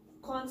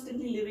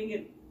 constantly living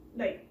it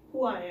like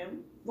who I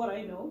am, what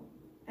I know,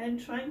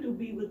 and trying to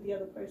be with the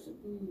other person.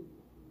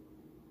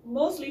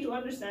 Mostly to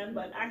understand,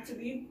 but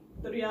actually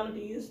the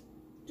reality is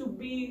to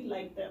be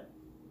like them.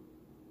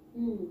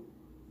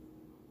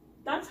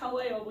 That's how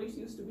I always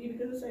used to be,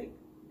 because it's like,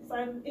 if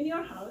I'm in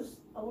your house,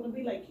 I want to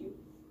be like you.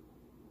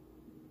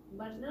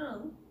 But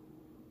now,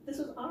 this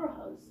is our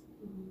house.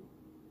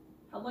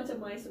 How much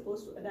am I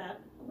supposed to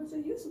adapt? How much are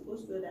you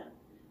supposed to adapt?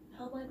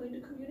 How am I going to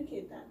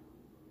communicate that?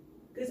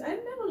 Because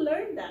I've never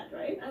learned that,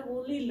 right? I've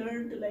only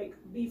learned to like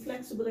be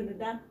flexible and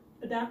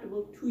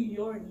adaptable to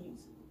your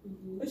needs,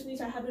 which means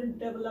I haven't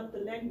developed the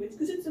language,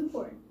 because it's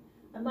important.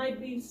 I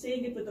might be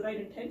saying it with the right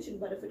intention,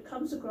 but if it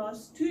comes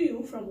across to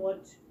you from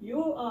what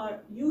you are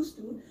used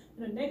to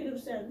in a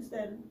negative sense,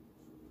 then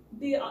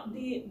the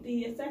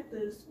effect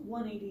is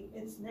 180.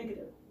 It's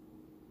negative.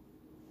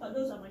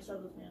 Those are my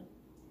struggles, man.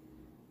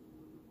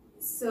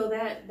 So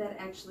that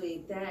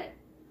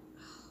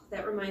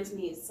reminds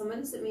me.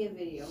 Someone sent me a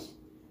video,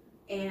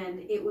 and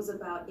it was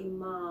about a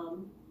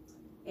mom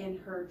and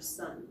her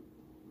son,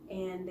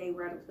 and they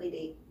were at a play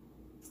date,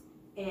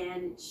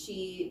 and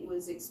she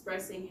was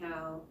expressing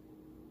how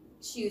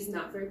she was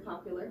not very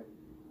popular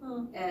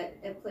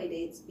at play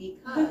dates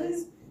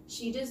because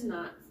she does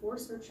not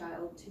force her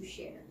child to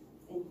share,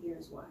 and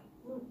here's why.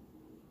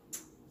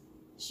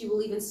 She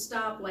will even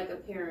stop like a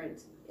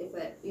parent if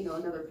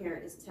another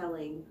parent is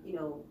telling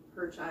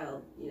her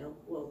child,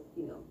 well,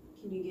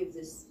 can you give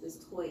this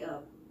toy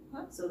up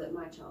so that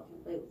my child can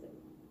play with it?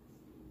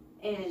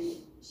 And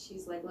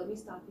she's like, let me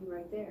stop you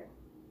right there,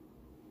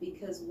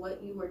 because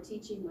what you are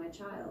teaching my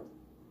child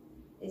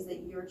is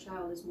that your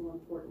child is more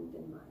important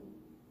than mine.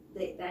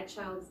 That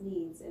child's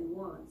needs and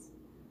wants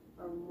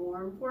are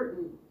more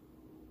important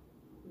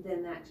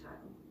than that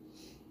child.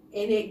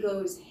 And it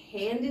goes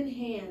hand in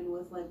hand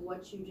with like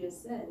what you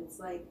just said. It's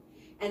like,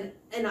 and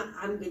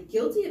I'm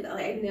guilty of that.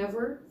 Like, I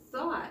never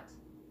thought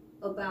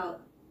of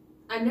that.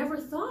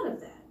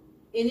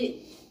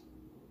 And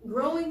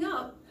growing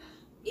up,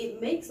 it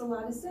makes a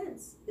lot of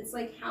sense. It's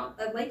like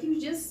like you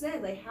just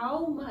said, like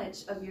how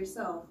much of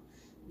yourself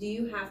do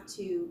you have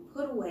to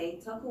put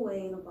away, tuck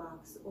away in a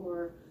box,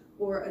 or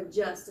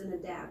adjust and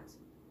adapt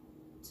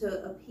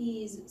to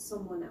appease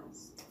someone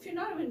else? If you're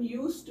not even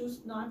used to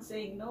not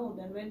saying no,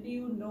 then when do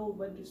you know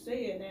when to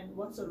say it, and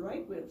what's the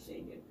right way of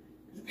saying it?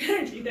 Because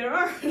apparently there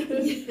are.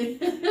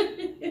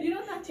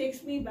 That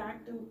takes me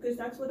back to, because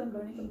that's what I'm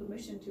learning from the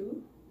mission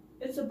too.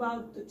 It's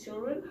about the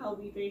children, how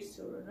we raise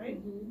children, right?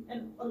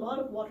 And a lot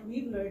of what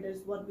we've learned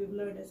is what we've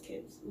learned as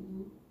kids.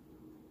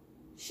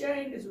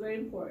 Sharing is very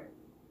important.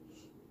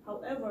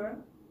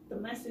 However, the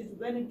message,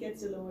 when it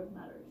gets delivered,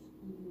 matters.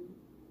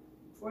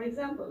 For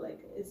example,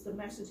 like, is the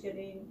message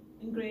getting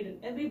ingrained in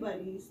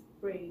everybody's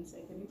brains?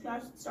 Like when you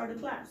start a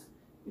class,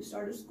 you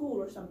start a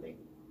school or something.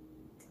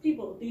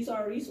 People, these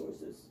are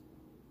resources.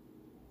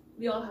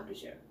 We all have to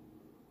share.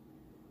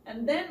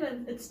 And then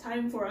when it's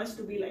time for us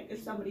to be like,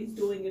 if somebody's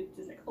doing it,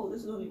 just like, oh,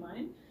 this is only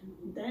mine,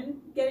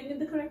 then getting in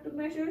the corrective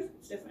measures,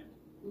 it's different.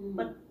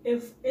 But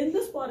if in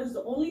the spot is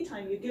the only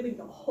time you're giving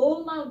the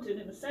whole mountain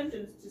in a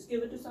sentence, just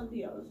give it to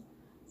somebody else,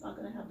 it's not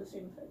going to have the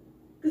same effect.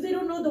 Because they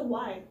don't know the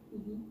why.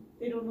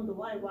 They don't know the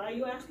why. Why are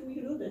you asking me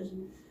to do this?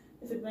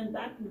 If it went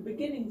back to the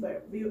beginning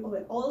where we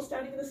were all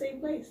standing in the same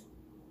place,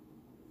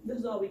 this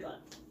is all we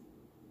got.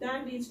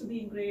 That needs to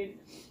be ingrained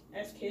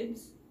as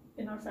kids,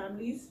 in our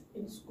families,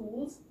 in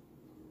schools,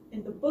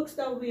 in the books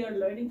that we are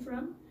learning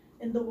from,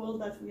 in the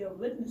world that we are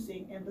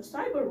witnessing, and the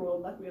cyber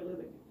world that we are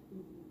living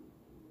in.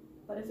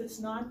 But if it's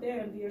not there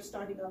and we are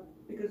starting up,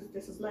 because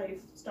this is life,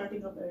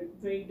 starting up at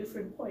very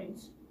different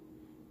points,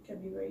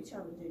 can be very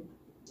challenging.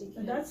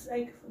 And that's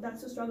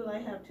the struggle I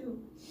have too.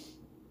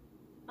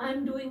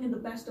 I'm doing in the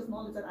best of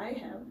knowledge that I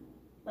have,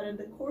 but in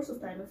the course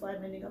of time, if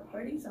I'm ending up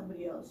hurting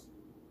somebody else,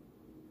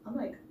 I'm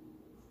like,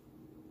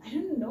 I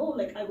didn't know,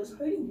 like, I was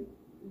hurting you.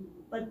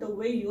 But the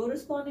way you're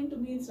responding to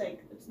me, it's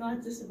like, it's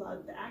not just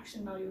about the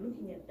action. Now you're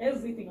looking at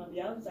everything on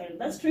the outside.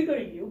 That's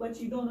triggering you, but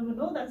you don't even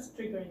know that's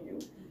triggering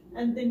you.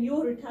 And then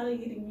you're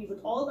retaliating me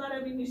with all that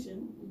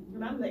ammunition.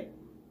 And I'm like,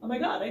 oh my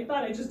God, I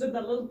thought I just did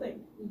that little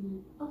thing.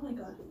 Oh my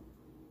God.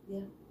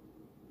 Yeah.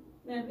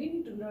 Man, we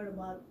need to learn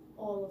about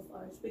all of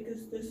ours,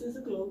 because this is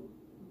a globe.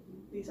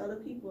 These other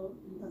people,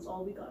 that's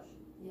all we got.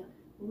 Yeah.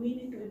 We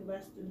need to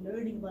invest in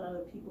learning about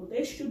other people.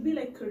 There should be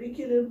like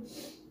curriculum,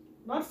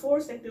 not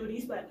forced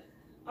activities, but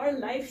our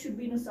life should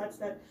be in a such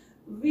that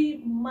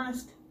we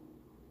must,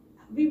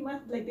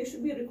 like, there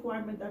should be a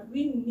requirement that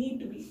we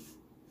need to be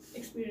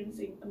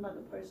experiencing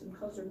another person's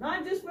culture,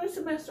 not just for a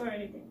semester or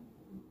anything.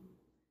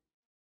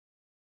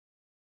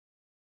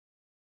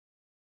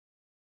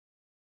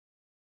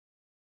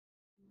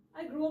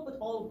 I grew up with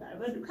all of that. I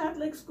went to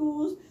Catholic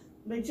schools,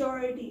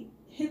 majority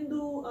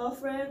Hindu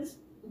friends,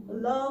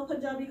 love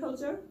Punjabi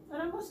culture,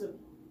 and I'm Muslim.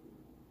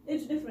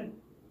 It's different.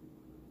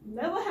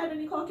 Never had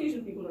any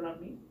Caucasian people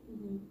around me.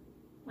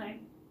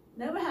 Right?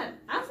 Never had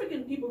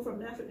African people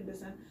from African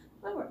descent.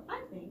 However,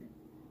 I think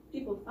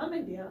people from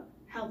India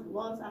have a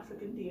lot of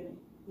African DNA.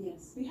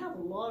 Yes. We have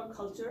a lot of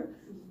culture.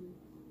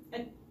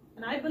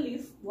 And I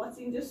believe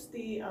watching just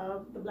the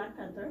Black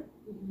Panther,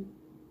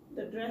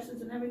 the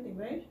dresses and everything,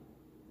 right?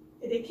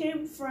 They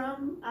came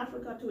from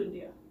Africa to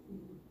India.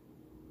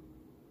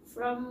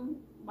 From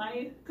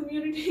my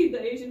community,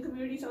 the Asian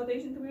community, South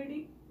Asian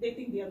community, they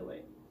think the other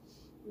way.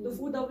 The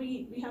food that we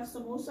eat, we have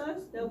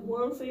samosas, the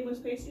world famous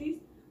pastries.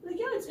 Like,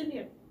 yeah, it's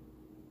Indian.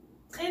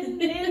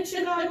 In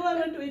Chicago, I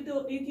went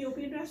to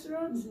Ethiopian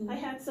restaurants. I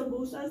had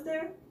samosas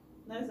there,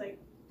 and I was like,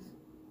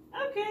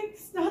 okay,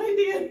 it's not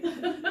Indian.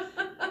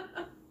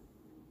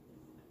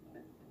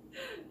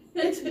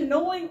 It's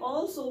knowing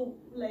also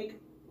like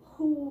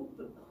who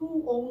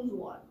owns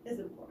what is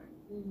important.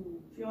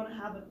 If you want to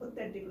have an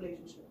authentic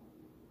relationship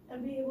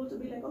and be able to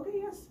be like, okay,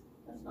 yes,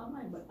 that's not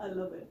mine, but I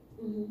love it.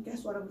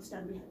 Guess what? I'm gonna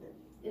stand behind it.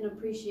 An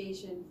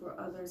appreciation for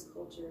others'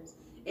 cultures.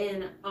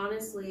 And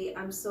honestly,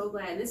 I'm so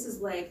glad. This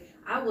is like,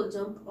 I will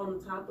jump on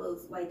the top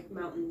of like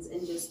mountains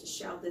and just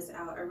shout this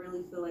out. I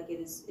really feel like it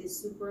is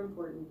super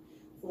important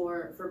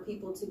for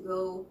people to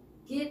go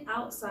get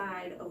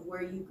outside of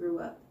where you grew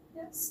up.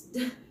 Yes.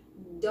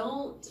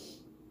 Don't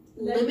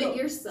Let limit go.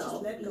 yourself.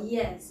 Just let go.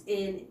 Yes,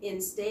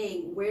 in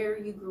staying where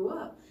you grew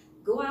up.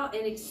 Go out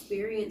and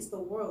experience the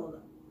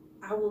world.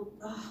 I will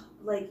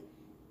like,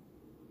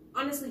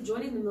 honestly,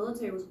 joining the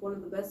military was one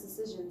of the best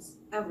decisions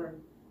ever.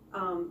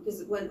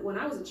 Because when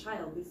I was a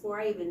child, before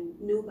I even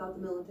knew about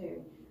the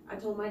military, I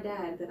told my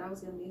dad that I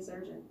was going to be a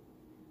surgeon.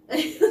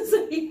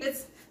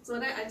 So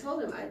when I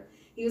told him,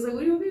 he was like, "What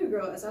do you want me to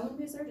grow up?" I said, "I want to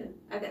be a surgeon."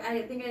 I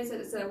think I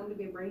said I wanted to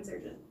be a brain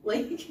surgeon.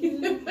 Like,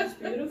 That's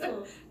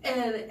beautiful.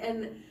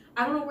 And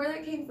I don't know where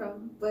that came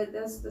from, but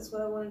that's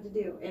what I wanted to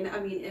do. And I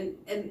mean,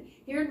 and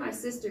hearing my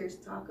sisters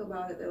talk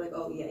about it, they're like,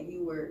 "Oh yeah,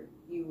 you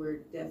were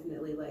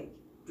definitely like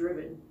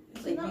driven."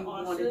 Isn't Like that you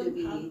awesome? wanted to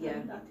be,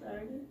 Having that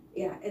clarity?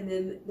 yeah. And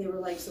then they were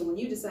like, so when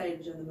you decided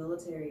to join the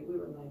military, we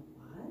were like,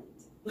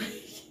 what?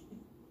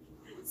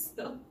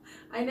 So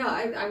I know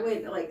I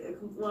went like,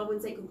 well, I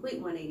wouldn't say complete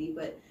 180,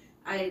 but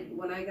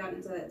when I got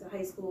into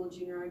high school,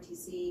 junior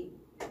RTC,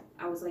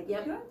 I was like,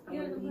 yep, I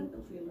You're want in to the be.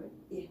 medical field, right?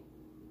 Yeah.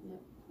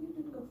 You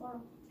didn't go far.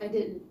 I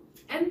didn't,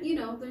 and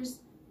there's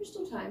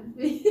still time.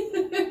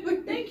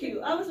 Thank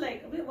you. I was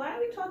like, why are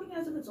we talking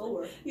as if it's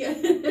over? Yeah.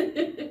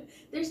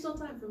 There's still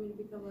time for me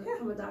to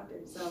become a doctor,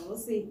 so we'll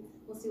see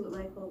what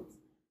life holds.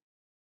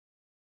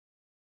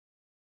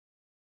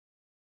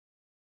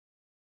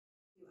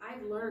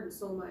 I've learned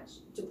so much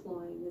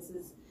deploying. This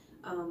is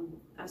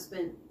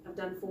I've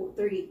done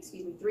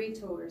 3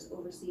 tours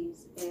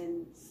overseas,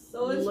 and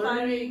So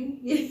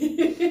inspiring.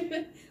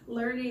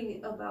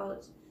 learning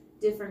about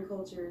different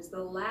cultures.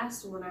 The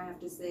last one, I have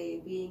to say,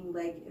 being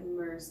like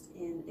immersed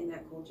in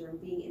that culture and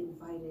being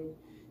invited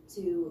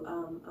to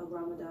a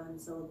Ramadan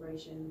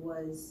celebration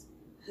was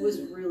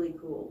really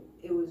cool.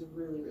 It was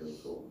really, really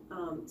cool.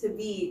 To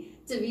be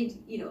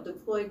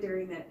deployed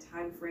during that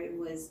time frame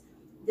was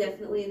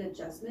definitely an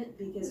adjustment,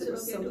 because it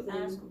was okay something. to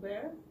ask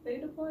where they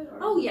deployed? Or?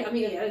 Oh yeah, I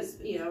mean, I'm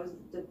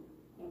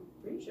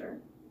pretty sure.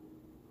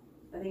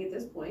 I think at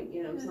this point,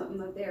 I'm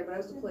not there, but I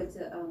was deployed to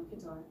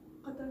Qatar.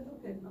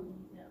 Okay.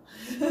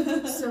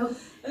 Yeah. So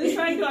I'm just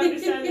trying to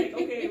understand, like,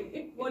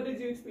 okay, what did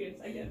you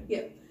experience? I get it.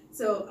 Yeah.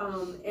 So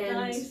and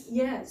Nice.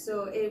 yeah,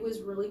 so it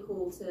was really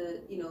cool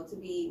to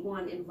be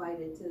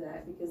invited to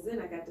that, because then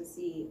I got to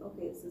see,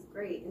 okay, this is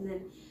great. And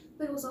then,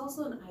 but it was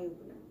also an eye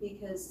opener,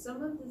 because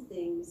some of the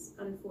things,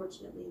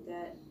 unfortunately,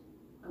 that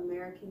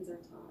Americans are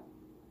taught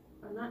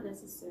are not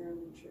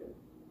necessarily true,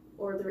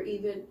 or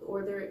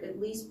they're at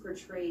least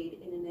portrayed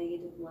in a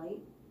negative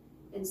light.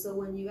 And so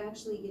when you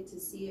actually get to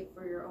see it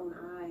for your own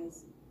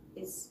eyes,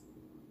 it's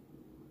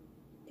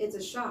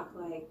a shock.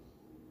 Like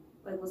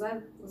was I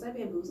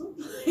bamboozled?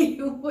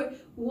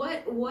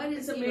 what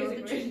is amazing, the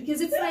truth? right?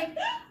 Because it's like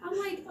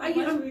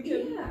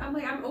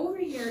I'm over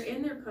here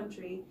in their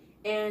country,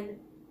 and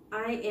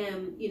I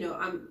am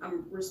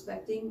I'm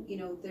respecting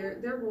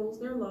their rules,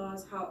 their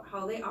laws,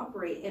 how they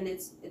operate, and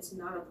it's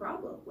not a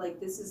problem. Like,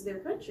 this is their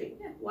country.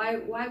 Yeah.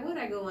 Why would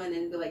I go in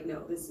and be like,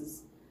 no, this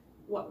is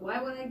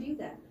why would I do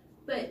that?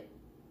 But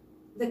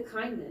the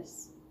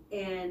kindness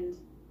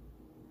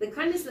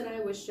that I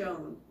was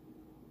shown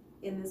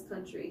in this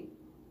country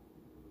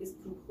is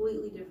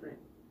completely different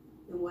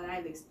than what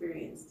I've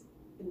experienced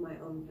in my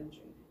own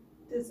country.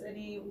 Does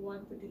anything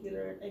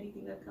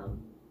that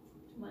come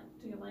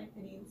to your mind,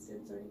 any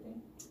instance or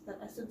anything, that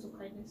essence of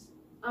kindness?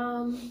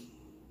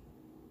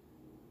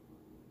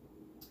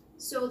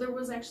 So there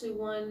was actually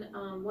one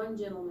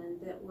gentleman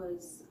that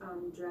was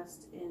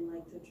dressed in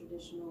like the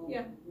traditional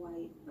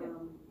white,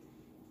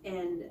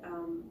 and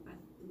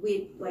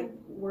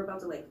we're about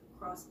to like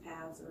cross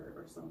paths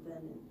or something,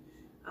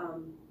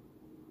 and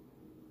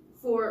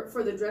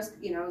for the dress,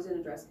 you know, I was in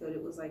a dress code.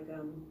 It was like I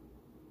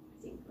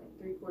think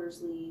like 3/4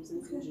 sleeves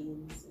and some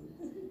jeans and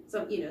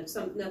some, you know,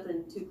 some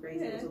nothing too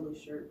crazy. It was a loose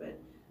shirt, but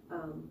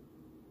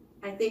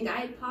I think I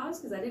had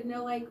paused because I didn't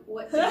know like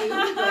what to do,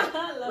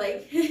 but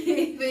like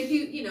but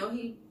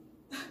he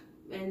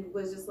and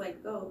was just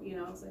like, go, you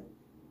know. I was like,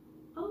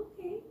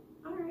 okay,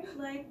 all right,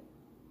 like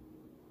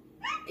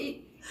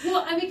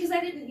well, I mean, because I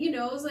didn't, you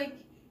know, it was like,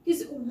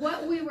 because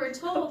what we were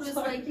told was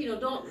like, you know,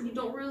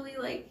 don't really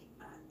like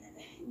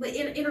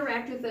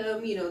interact with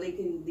them, you know, they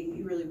can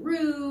be really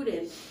rude,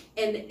 and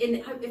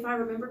if I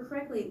remember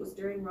correctly, it was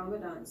during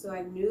Ramadan, so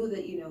I knew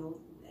that, you know,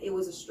 it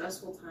was a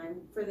stressful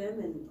time for them,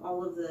 and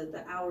all of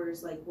the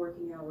hours, like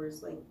working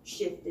hours, like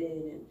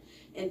shifted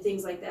and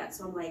things like that.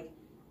 So I'm like,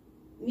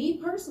 me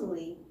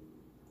personally,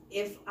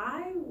 if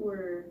I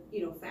were,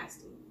 you know,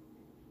 fasting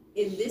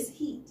in this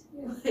heat,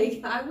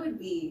 like I would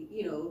be,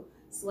 you know,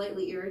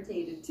 slightly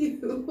irritated too.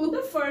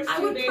 The first I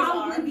would days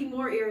probably be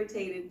more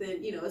irritated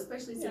than, you know,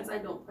 especially since I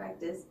don't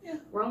practice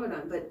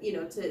Ramadan, but you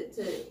know,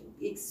 to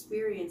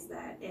experience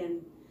that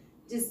and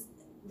just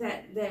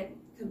that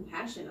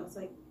compassion, I was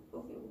like,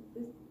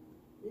 okay,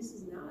 this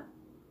is not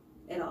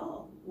at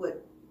all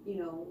what, you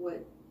know,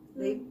 what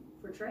they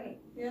portray.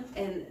 Yeah.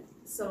 And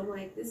so I'm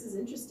like, this is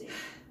interesting.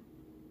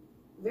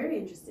 Very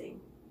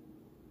interesting.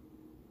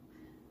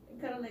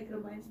 It kind of like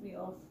reminds me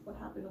of what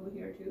happened over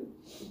here too.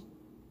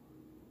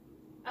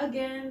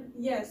 Again,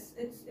 yes,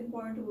 it's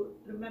important to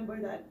remember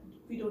that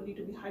we don't need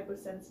to be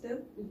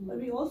hypersensitive, but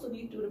we also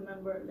need to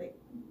remember, like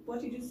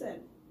what you just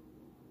said.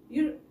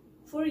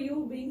 For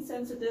you, being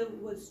sensitive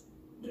was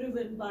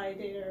driven by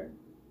their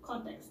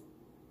context,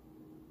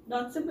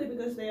 not simply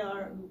because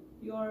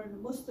you're in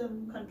a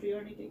Muslim country or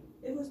anything.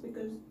 It was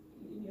because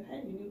in your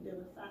head you knew they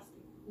were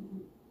fasting.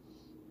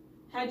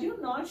 Had you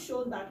not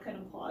shown that kind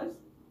of pause,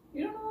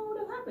 you don't know what would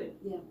have happened.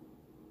 Yeah.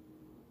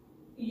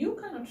 You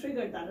kind of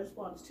triggered that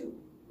response too.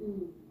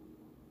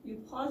 You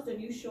paused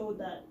and you showed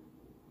that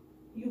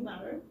you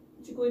matter,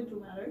 what you're going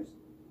through matters.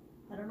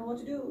 I don't know what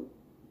to do,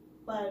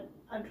 but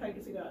I'm trying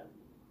to figure out.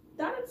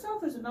 That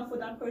itself is enough for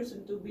that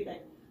person to be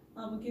like,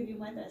 I'm gonna give you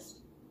my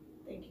best.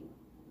 Thank you.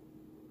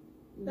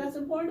 That's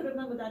important to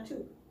remember that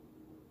too.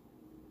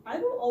 I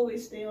will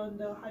always stay on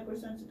the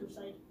hypersensitive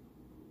side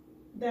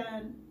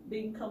than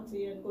being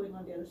comfy and going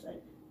on the other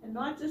side. And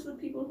not just with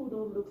people who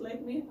don't look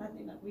like me. I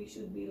think that we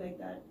should be like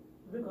that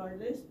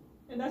regardless.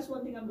 And that's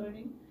one thing I'm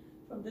learning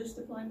from this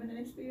deployment and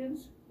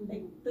experience.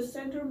 Like the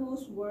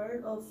centermost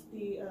word of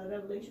the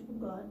revelation from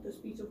God, the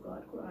speech of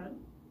God, Quran,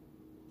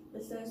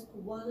 it says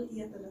wal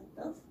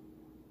yatalattaf,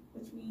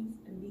 which means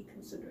and be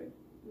considerate,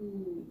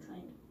 be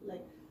kind.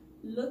 Like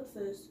lutf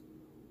is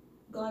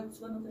God's,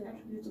 one of the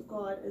attributes of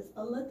God is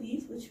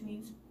al-latif, which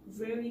means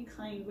very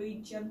kind, very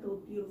gentle,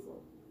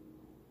 beautiful.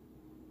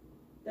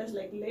 There's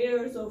like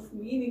layers of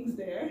meanings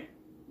there,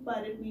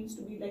 but it means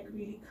to be like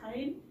really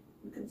kind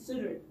and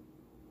considerate.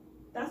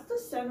 That's the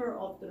center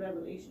of the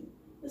revelation.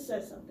 It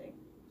says something.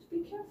 Just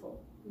be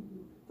careful.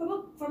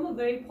 From a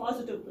very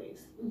positive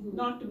place,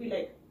 not to be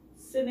like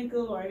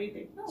cynical or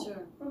anything.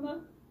 No, from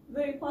a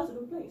very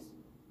positive place.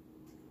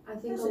 I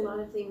think a lot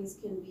of things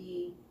can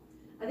be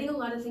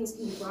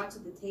brought to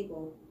the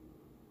table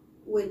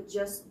with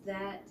just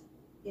that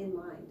in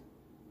mind.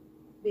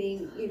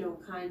 Being, you know,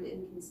 kind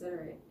and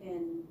considerate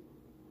and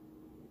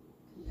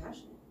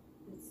compassionate.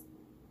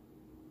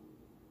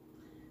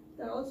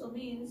 That also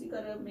means you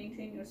gotta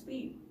maintain your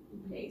speed,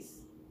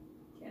 pace.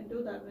 Can't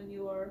do that when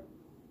you are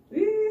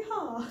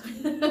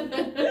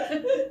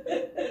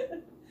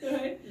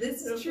right?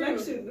 This is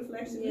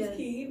Reflection Yes. is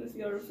key. If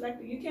you're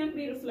reflecting, you can't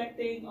be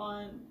reflecting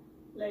on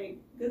like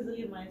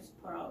gazillion miles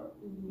per hour.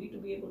 You need to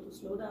be able to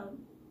slow down.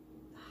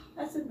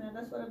 That's it, man.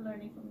 That's what I'm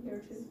learning from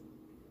here too.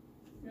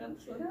 You have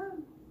to slow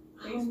down.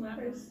 Pace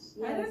matters.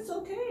 Yes. And it's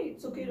okay.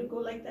 It's okay to go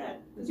like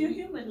that. Because you're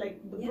human.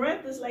 Like the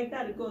breath is like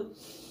that. It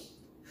goes.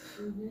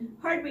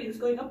 Heartbeat is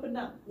going up and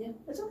down. Yeah.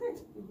 It's okay.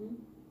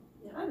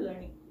 Yeah. I'm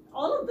learning.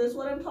 All of this,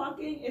 what I'm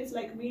talking, it's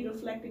like me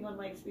reflecting on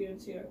my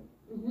experience here.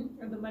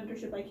 And the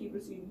mentorship I keep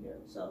receiving here.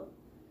 So.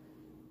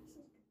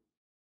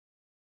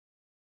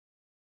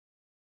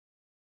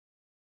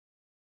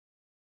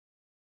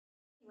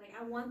 Like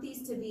I want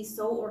these to be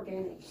so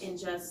organic and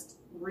just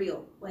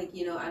real. Like,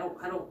 you know, I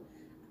don't.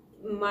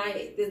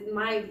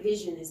 My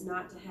vision is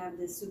not to have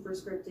this super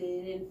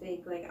scripted and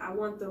fake. Like I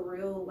want the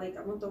real. Like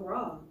I want the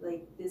raw.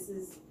 Like this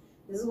is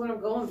what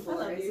I'm going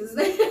for.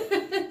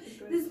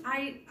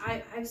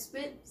 I've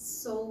spent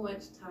so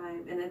much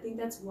time, and I think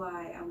that's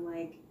why I'm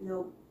like,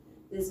 nope,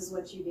 this is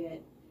what you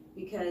get,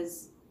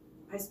 because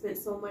I spent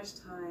so much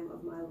time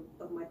of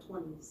my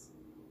 20s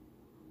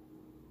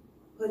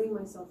putting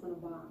myself in a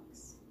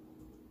box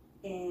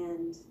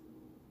and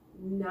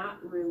not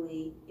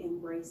really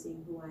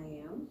embracing who I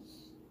am.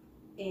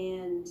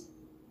 And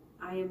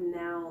I am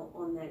now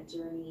on that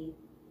journey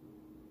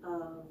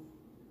of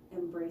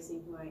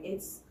embracing who I am.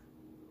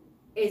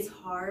 It's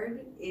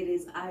hard, it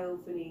is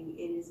eye-opening,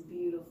 it is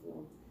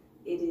beautiful,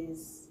 it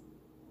is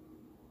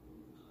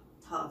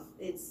tough.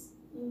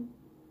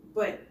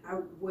 But I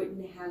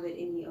wouldn't have it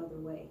any other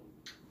way.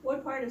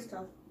 What part is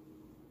tough?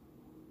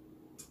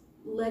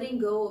 Letting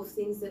go of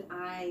things that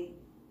I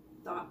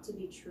thought to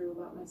be true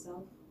about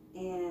myself.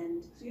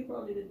 And so you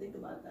probably didn't think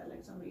about that,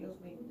 like somebody else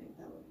made you think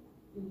that way.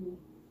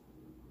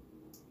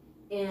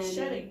 And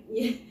shedding.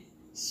 Yeah,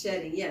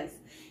 shedding, yes.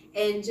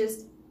 And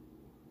just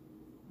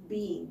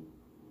being.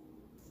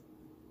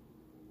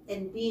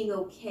 And being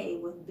okay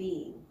with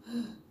being.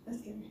 That's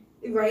scary.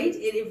 Right?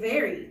 It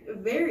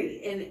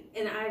very.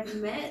 And I've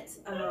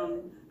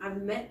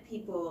met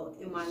people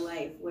in my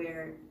life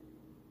where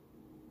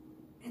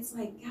it's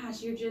like,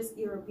 gosh,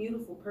 you're a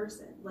beautiful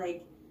person.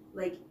 Like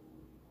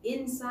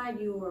inside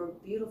you are a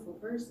beautiful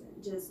person.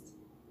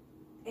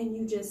 And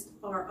you just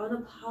are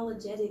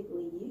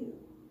unapologetically you.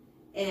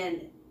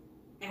 And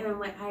I'm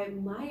like, I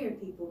admire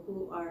people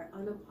who are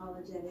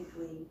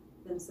unapologetically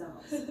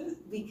themselves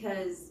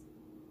because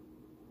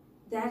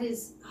that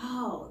is,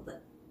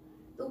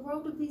 the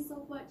world would be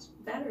so much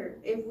better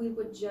if we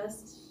would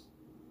just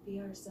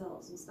be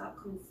ourselves and stop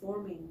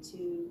conforming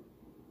to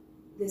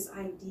this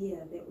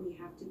idea that we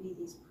have to be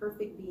these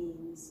perfect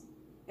beings,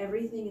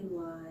 everything in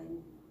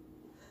line.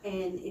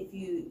 And if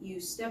you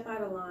step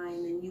out of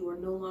line, then you are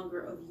no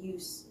longer of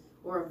use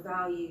or of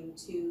value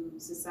to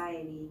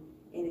society.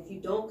 And if you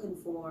don't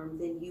conform,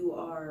 then you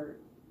are,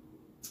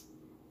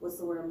 what's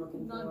the word I'm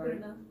looking for? Not good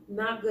enough.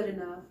 Not good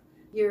enough.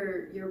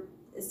 You're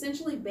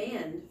essentially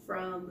banned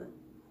from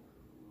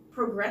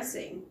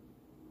progressing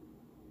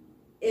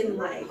in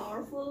life.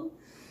 Powerful.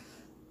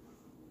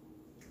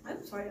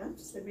 I'm sorry, I'm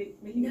just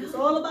making this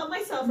all about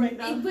myself right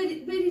now. But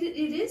it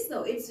is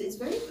though. It's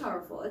very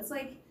powerful. It's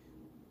like,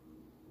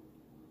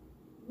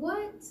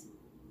 what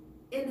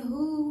and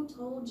who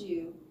told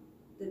you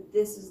that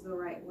this is the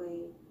right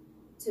way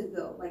to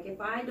go? Like,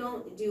 if I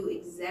don't do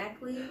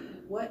exactly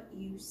what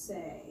you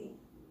say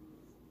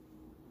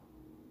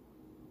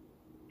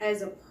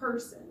as a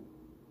person,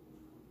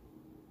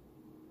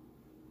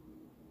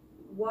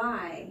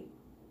 why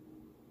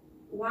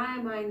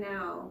am I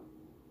now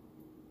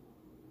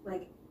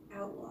like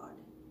outlawed?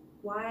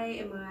 Why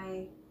am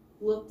I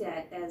looked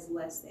at as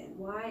less than?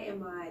 Why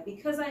am I,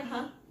 because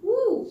I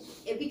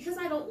because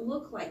I don't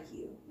look like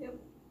you. Yep.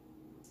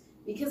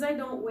 Because I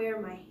don't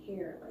wear my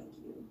hair like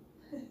you.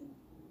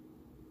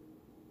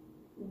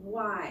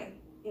 Why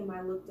am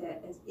I looked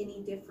at as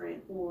any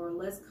different or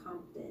less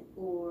competent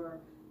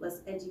or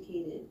less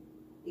educated,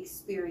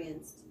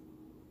 experienced?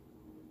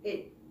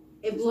 It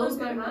blows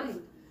my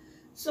mind.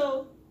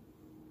 So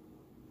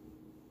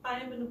I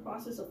am in the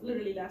process of,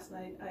 literally last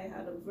night, I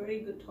had a very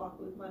good talk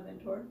with my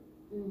mentor.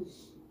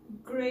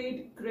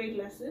 Great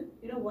lesson.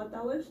 You know what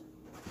that was?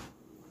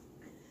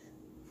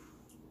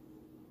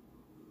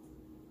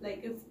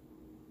 Like, if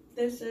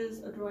this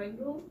is a drawing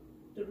room,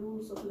 the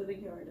rules of living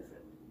here are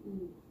different.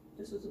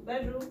 This is a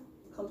bedroom,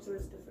 culture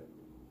is different.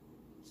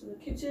 So the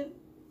kitchen,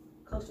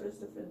 culture is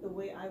different. The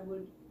way I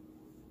would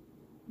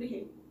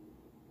behave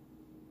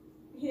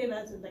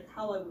as in like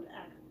how I would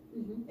act.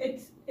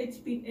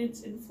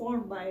 It's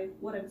informed by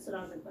what I'm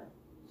surrounded by.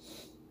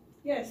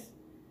 Yes,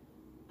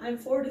 I'm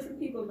 4 different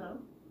people now.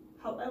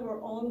 However,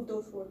 all of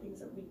those 4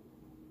 things are me.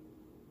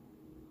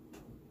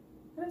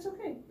 And it's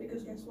okay,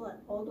 because guess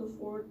what? All those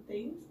 4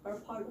 things are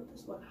part of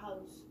this one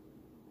house.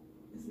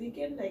 If we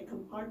can like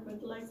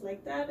compartmentalize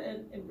like that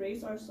and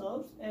embrace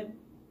ourselves and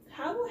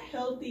have a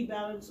healthy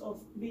balance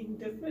of being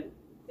different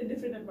in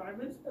different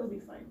environments, it'll be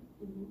fine.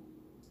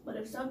 But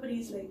if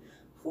somebody's like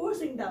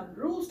forcing down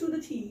rules to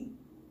the T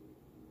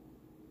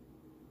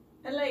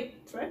and like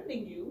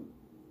threatening you,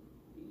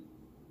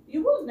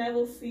 you will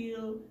never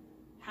feel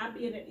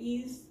happy and at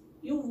ease.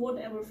 You won't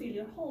ever feel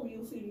you're home.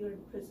 You'll feel you're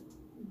in prison.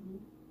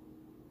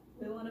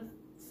 We want to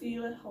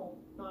feel at home,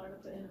 not in a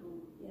prison.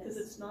 Because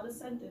it's not a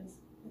sentence.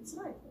 It's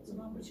life. It's an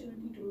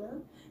opportunity to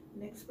learn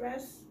and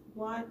express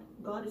what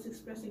God is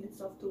expressing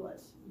itself to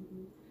us.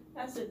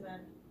 That's it,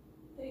 man.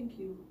 Thank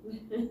you.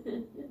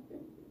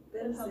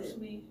 That helps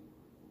me.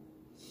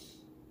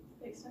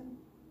 Next time.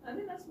 I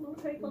mean, that's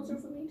military culture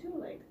for me too.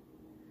 Like,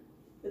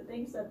 the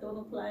things that don't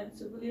apply in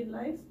civilian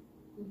life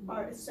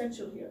are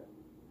essential here.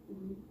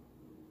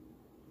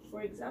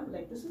 For example,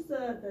 like this is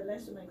the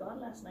lesson I got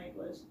last night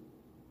was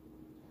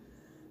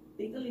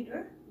being a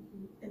leader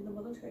in the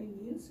military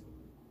means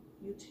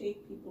you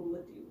take people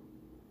with you,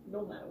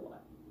 no matter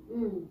what.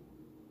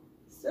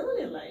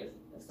 Civilian life,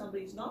 if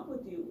somebody's not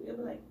with you, you'll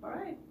be like, all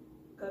right,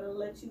 gotta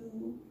leave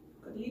you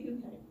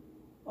behind,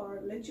 or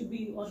let you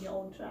be on your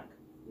own track.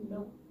 You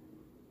know,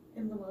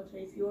 in the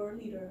military, if you're a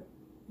leader,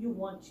 you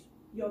want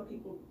your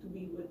people to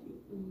be with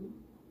you.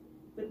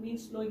 If it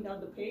means slowing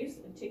down the pace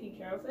and taking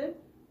care of it,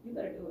 you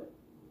better do it.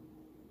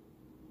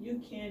 You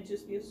can't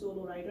just be a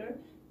solo rider.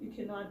 You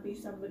cannot be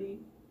somebody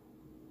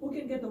who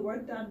can get the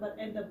work done but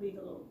end up being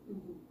alone.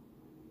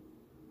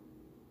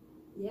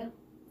 Yes,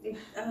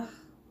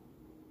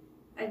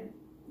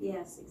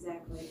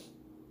 exactly.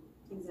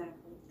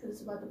 Because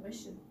it's about the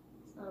mission.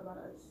 It's not about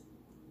us.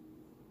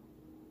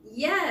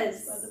 Yes.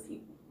 It's about the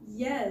people.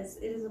 Yes,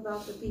 it is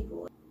about the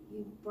people.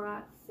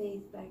 brought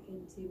faith back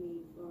into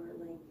me for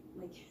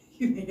like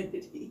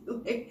humanity,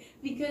 like,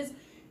 because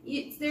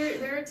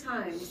there are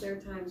times where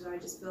I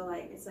just feel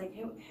like it's like,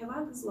 have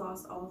I just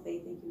lost all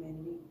faith in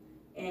humanity?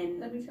 And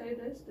let me tell you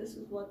this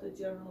is what the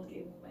general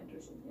gave me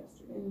mentorship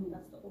yesterday.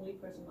 That's the only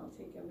person I'll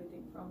take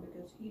everything from,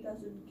 because he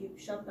doesn't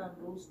shove down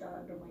rules down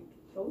under my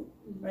throat,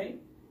 right?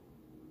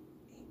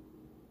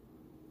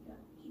 Yeah,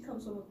 he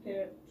comes from a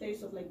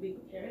place of like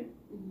being a parent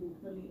and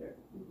a leader.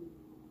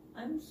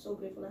 I'm so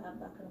grateful I have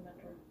that kind of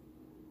mentor,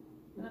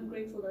 and I'm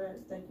grateful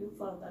that you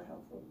found that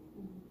helpful.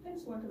 I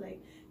just want to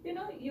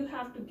you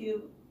have to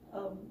give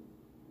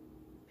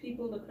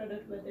people the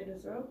credit where they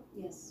deserve,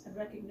 yes, and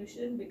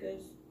recognition,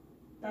 because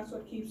that's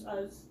what keeps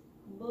us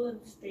humble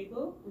and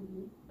stable.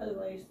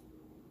 Otherwise,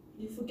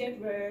 you forget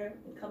where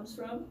it comes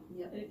from, and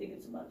you think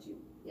it's about you.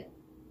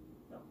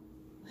 No.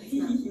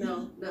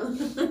 No. No.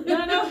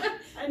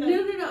 I know.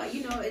 No.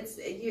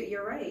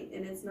 You're right,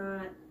 and it's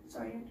not.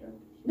 Sorry, I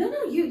interrupted.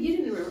 No. You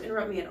didn't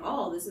interrupt me at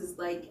all. This is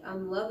like,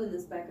 I'm loving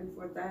this back and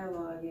forth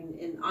dialogue,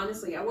 and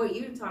honestly, I want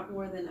you to talk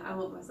more than I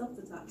want myself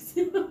to talk.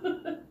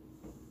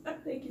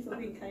 Thank you for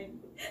being kind.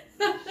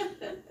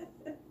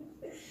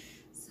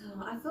 So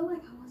I feel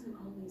like I wasn't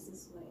always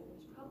this way.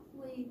 There's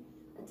probably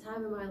a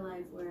time in my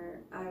life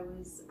where I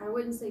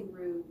wouldn't say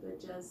rude,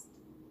 but just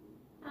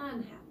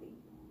unhappy,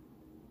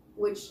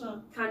 which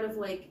kind of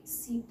like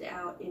seeped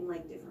out in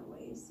like different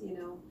ways,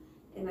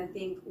 and I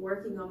think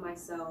working on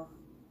myself.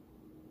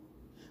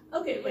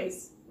 Okay,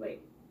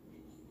 wait.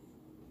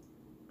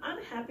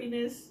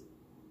 Unhappiness,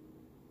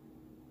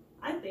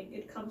 I think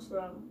it comes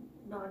from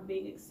not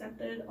being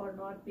accepted or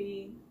not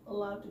being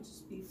allowed to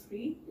just be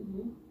free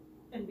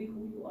and be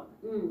who you are.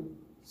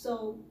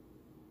 So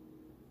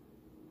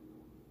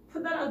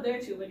put that out there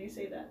too when you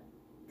say that,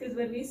 because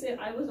when we say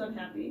I was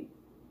unhappy,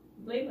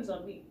 blame is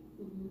on me.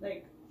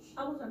 Like,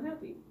 I was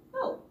unhappy.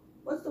 Oh,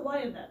 what's the why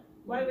in that?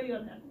 Why were you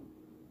unhappy?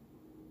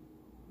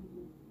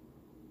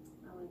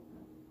 I like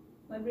that.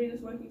 My brain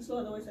is working slow,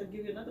 otherwise I'd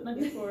give you another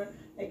nugget for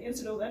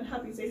instead of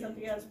unhappy, say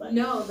something else. But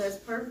no, that's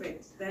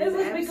perfect. It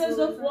was because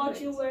of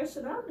what you were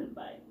surrounded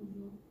by.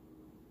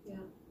 Yeah,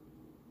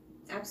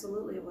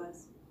 absolutely it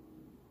was.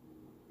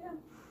 Yeah,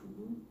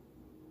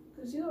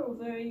 because you're a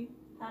very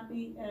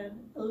happy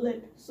and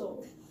lit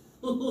soul.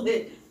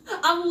 Lit.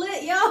 I'm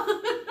lit, y'all.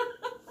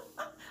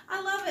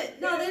 I love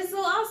it. No, that's so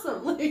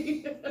awesome.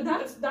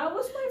 That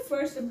was my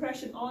first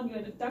impression on you,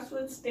 and that's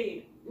what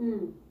stayed.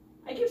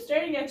 I keep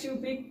staring at you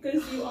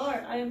because you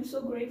are. I am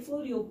so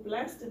grateful. You're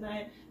blessed, and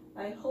I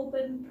hope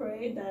and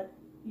pray that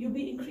you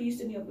be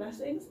increased in your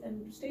blessings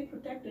and stay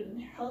protected and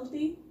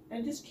healthy,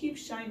 and just keep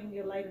shining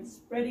your light and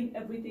spreading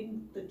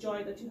everything, the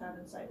joy that you have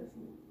inside of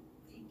you.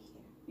 Thank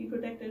you. Be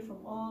protected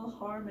from all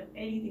harm and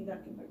anything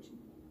that can hurt you.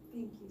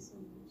 Thank you so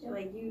much. Yep.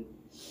 Like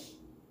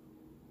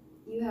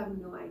you have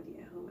no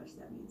idea how much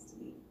that means to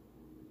me.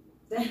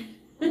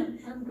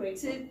 I'm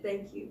grateful.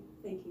 Thank you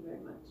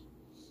very much.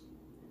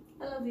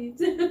 I love you.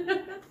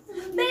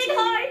 Big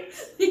heart.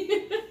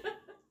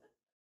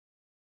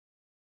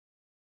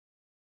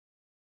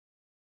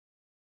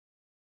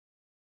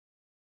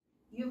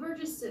 You ever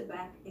just sit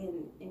back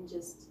and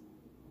just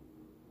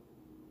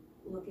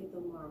look at the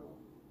marble?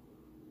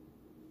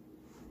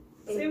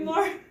 Say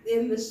more.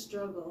 In the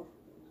struggle,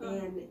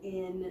 and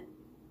in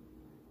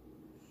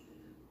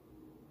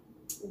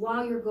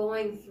while you're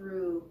going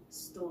through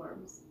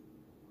storms,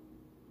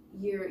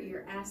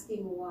 you're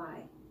asking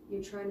why.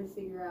 You're trying to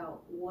figure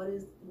out what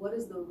is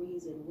the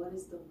reason, what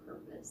is the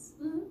purpose,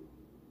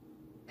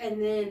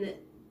 and then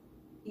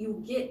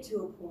you get to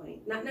a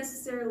point, not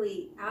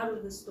necessarily out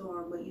of the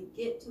storm, but you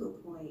get to a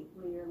point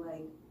where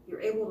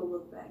you're able to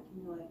look back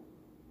and you're like,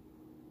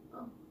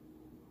 oh.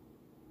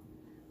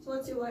 So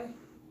what's your why?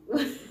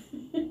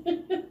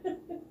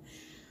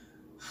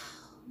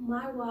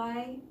 My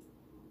why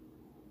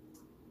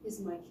is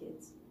my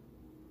kids.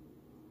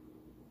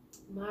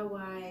 My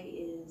why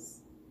is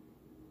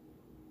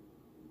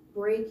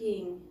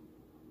breaking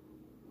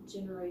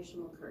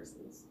generational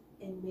curses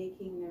and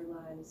making their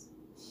lives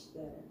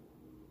better.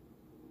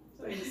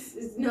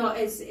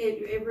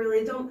 It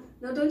really don't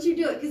you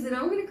do it, because then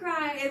I'm gonna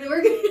cry and then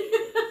we're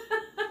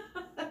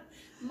gonna.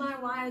 My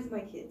why is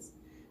my kids.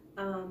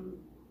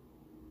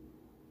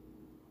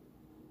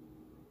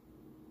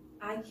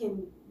 I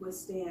can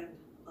withstand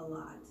a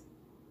lot,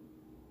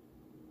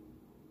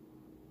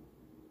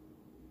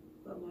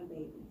 but my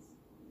babies.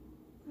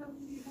 How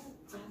many do you have?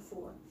 I have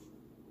 4.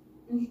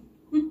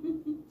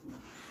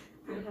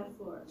 I have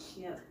 4.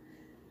 Yeah,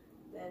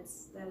 that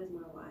is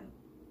my why.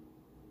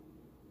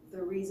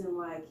 The reason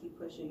why I keep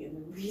pushing and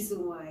the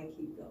reason why I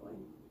keep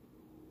going.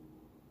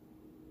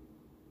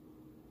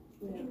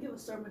 You can give a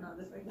sermon on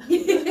this right now.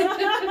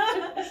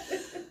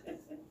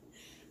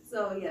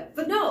 So yeah,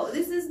 but no,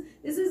 this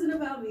isn't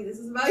about me. This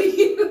is about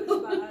you. It's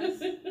about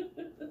us.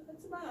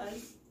 It's about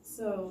us.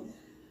 So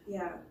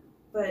yeah,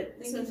 but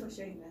thank you for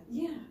sharing that.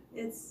 Yeah,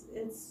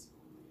 it's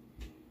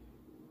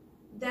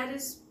that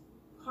is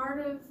part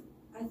of,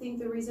 I think,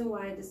 the reason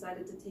why I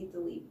decided to take the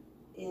leap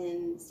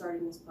in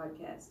starting this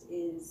podcast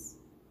is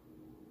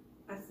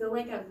I feel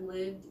like I've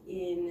lived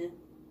in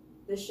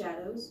the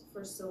shadows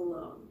for so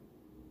long,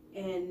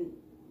 and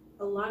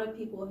a lot of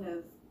people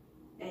have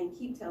and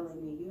keep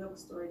telling me, you have a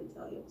story to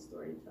tell, you have a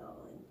story to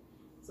tell, and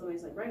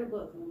somebody's like, write a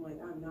book, and I'm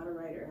like, I'm not a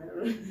writer, I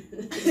don't know.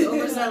 It's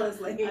overzealous,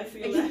 like I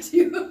feel that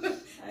too.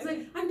 It's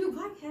like, I do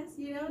podcasts,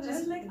 you know,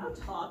 just like, I'll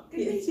talk.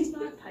 Can you just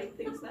not type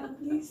things down,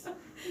 please?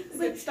 It's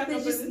like, stuck they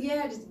up just, with it.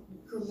 yeah, just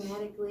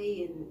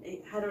grammatically, and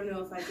I don't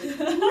know if I could,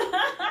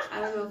 I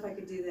don't know if I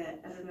could do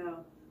that, I don't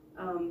know.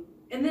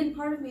 And then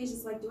part of me is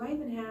just like, do I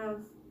even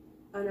have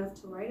enough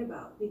to write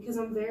about? Because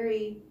I'm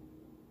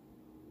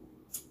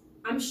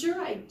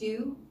sure I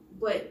do,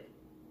 but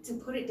to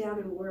put it down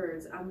in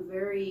words, I'm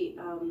very,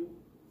 I'm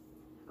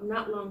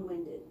not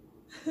long-winded.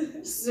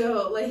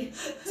 So like,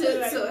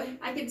 so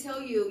I could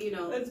tell you, you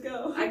know, let's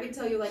go. I could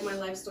tell you like my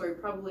life story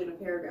probably in a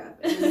paragraph,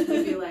 and then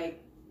you'd be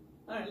like,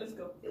 all right, let's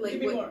go. like,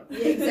 give me what, more.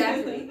 yeah,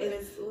 exactly. And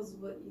it was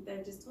what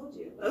I just told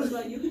you. That's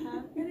why you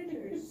have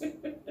editors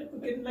who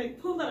can like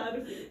pull that out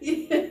of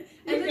you. Yeah.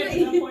 And then at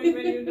a point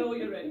when you know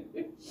you're ready.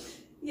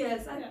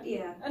 Yes,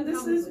 yeah. And this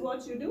probably. is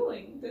what you're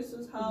doing. This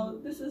is how.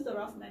 This is the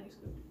rough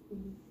manuscript.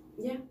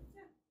 Yeah.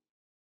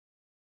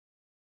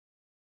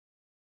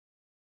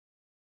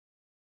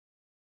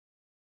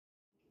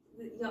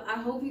 I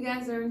hope you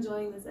guys are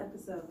enjoying this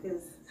episode,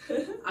 because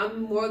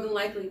I'm more than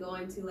likely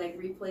going to like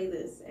replay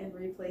this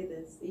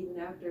even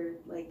after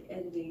like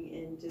editing,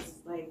 and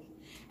just like,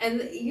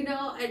 and you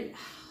know, and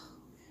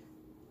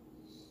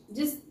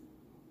just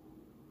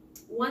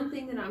one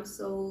thing that I'm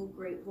so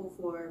grateful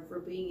for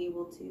being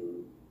able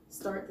to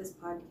start this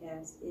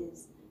podcast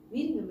is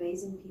meeting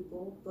amazing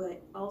people,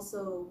 but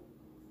also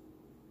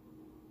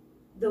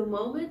the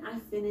moment I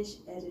finish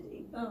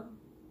editing,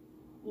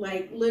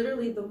 like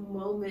literally the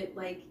moment,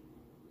 like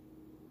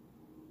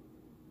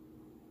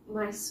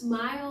my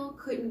smile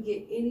couldn't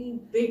get any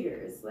bigger.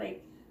 It's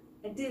like,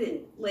 I did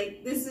it.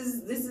 Like this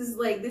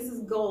is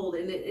gold,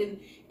 and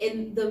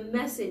the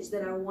message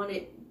that I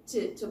wanted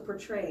to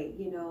portray,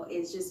 you know,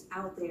 is just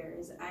out there.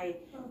 Is I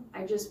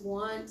just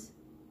want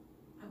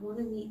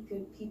to meet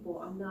good people.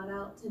 I'm not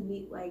out to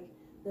meet like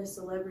the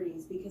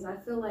celebrities, because I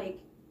feel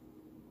like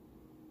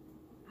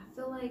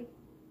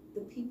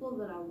the people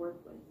that I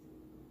work with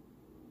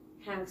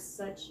have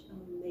such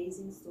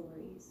amazing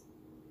stories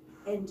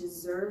and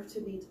deserve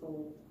to be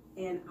told.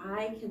 And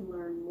I can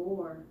learn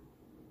more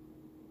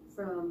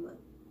from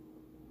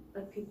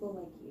people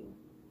like you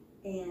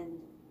and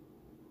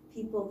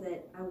people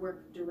that I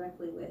work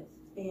directly with.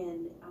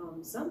 And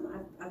some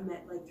I've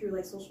met like through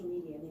like social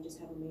media, and they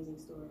just have amazing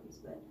stories.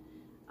 But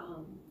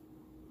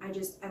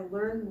I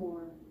learn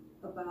more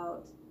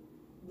about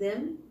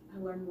them. I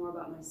learn more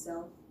about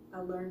myself.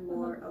 I learn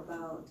more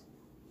about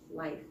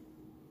life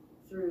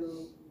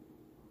through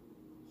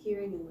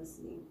hearing and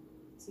listening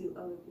to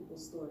other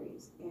people's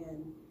stories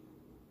and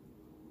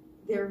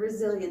their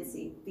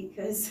resiliency,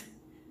 because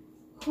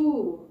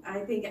I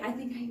think I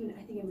mentioned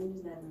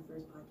that in my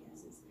first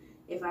podcast, is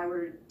if I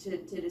were to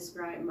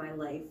describe my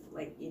life,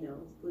 like, you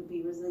know, would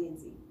be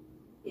resiliency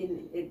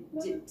in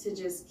it, to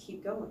just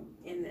keep going,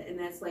 and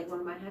that's like one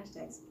of my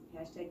hashtags,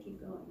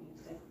 keep going,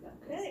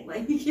 Okay.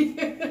 like,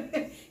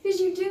 because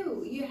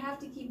you have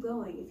to keep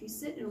going. If you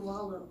sit and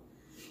wallow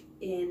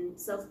in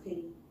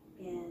self-pity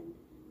and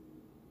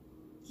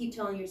keep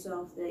telling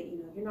yourself that, you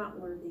know, you're not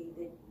worthy,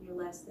 that you're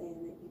less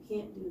than, that you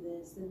can't do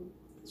this, then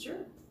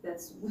sure,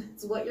 that's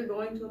what you're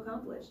going to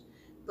accomplish.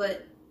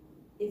 But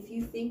if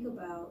you think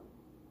about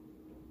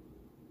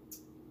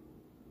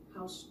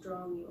how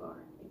strong you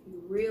are, if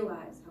you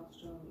realize how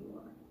strong you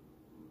are,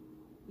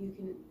 you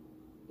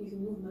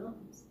can move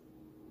mountains.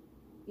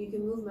 You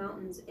can move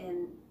mountains,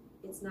 and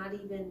it's not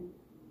even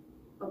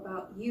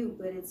about you,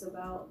 but it's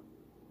about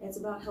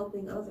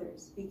helping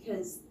others.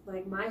 Because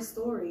like my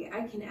story,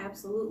 I can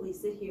absolutely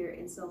sit here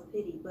in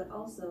self-pity, but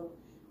also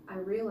I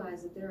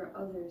realize that there are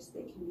others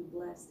that can be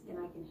blessed, and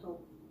I can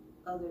help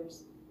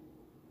others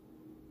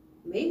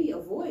maybe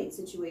avoid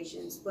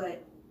situations,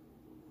 but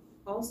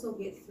also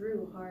get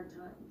through hard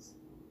times.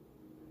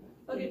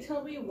 Okay,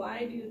 tell me,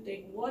 why do you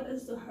think, what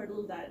is the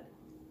hurdle that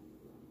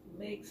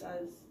makes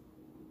us,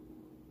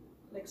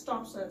 like,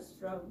 stops us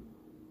from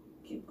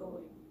keep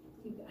going?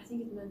 I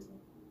think it's mental.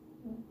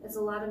 It's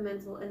a lot of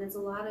mental, and it's a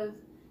lot of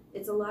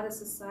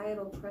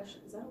societal pressure.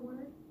 Is that a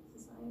word?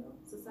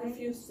 Society? If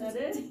you said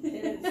it,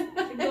 it is.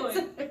 Keep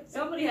going.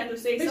 Somebody had to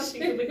say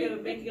something to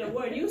make it a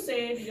word. You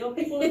say it, your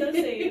people are gonna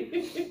say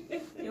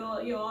it,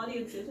 your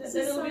audiences, and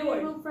then it'll be a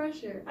word. Societal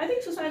pressure. I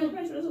think societal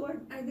pressure is a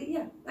word. I think,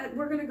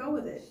 we're gonna go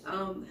with it.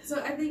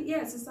 So I think,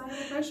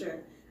 societal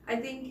pressure. I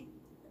think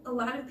a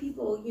lot of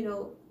people, you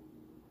know,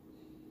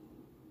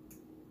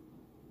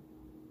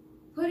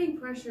 putting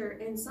pressure,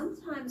 and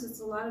sometimes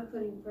it's a lot of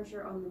putting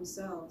pressure on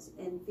themselves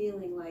and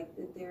feeling like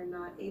that they're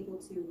not able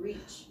to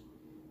reach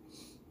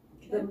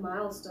the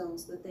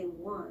milestones that they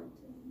want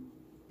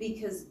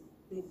because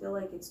they feel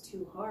like it's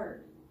too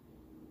hard.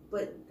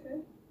 But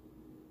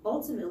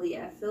ultimately,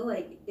 I feel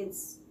like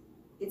it's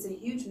a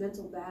huge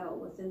mental battle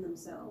within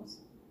themselves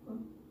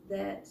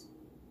that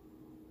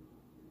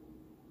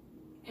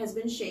has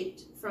been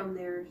shaped from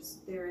their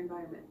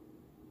environment,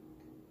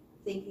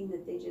 thinking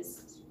that they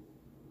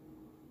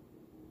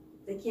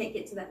can't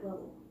get to that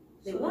level.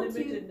 They want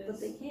to, but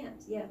they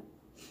can't. Yeah.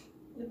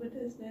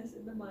 Limitedness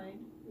in the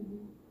mind,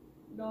 Mm-hmm.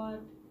 not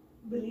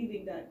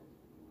believing that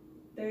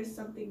there's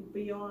something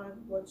beyond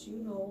what you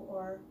know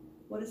or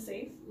what is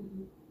safe.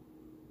 Mm-hmm.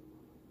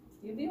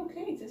 You'll be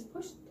okay. Just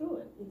push through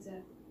it.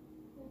 Exactly.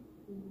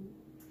 Mm-hmm.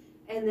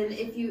 And then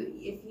if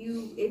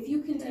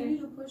you continue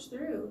to push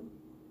through,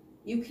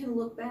 you can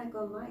look back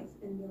on life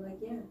and be like,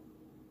 yeah,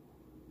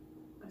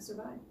 I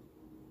survived.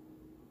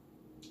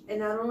 And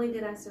not only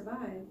did I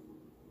survive,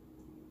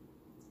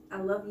 I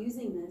love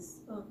using this.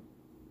 Oh.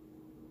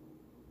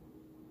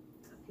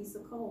 A piece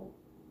of coal.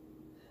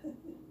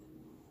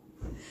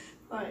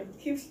 Fine.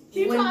 Keep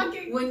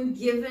talking. When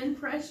given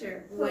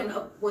pressure,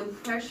 when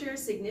pressure,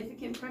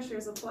 significant pressure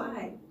is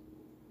applied,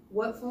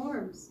 what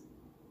forms?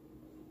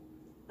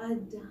 A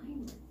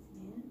diamond,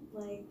 man.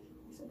 Like.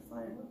 You said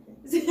fire.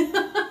 Okay.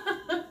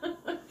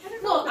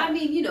 Well, I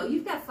mean,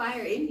 you've got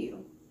fire in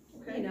you.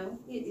 Okay.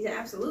 Yeah,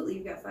 absolutely,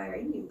 you've got fire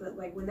in you. But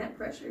like when that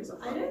pressure is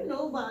applied. I didn't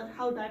know about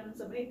how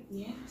diamonds are made.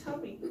 Yeah. Tell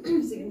me.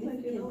 Significant.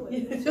 Like you know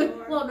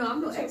it. Well, no,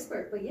 I'm no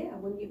expert, but yeah,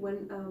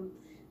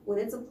 when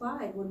it's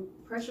applied, when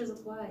pressure is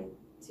applied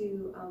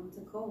to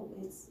coal,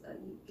 it's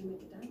you can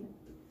make a diamond.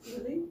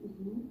 Really?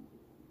 Mm-hmm.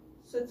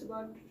 So it's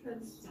about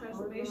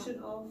transformation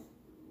of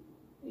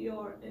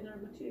your inner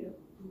material.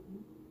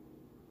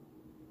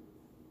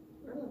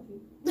 I love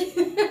you.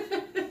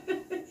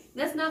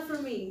 That's not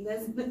for me.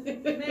 That's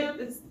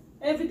Ma'am,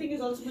 everything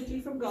is ultimately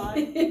from God.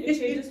 It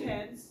changes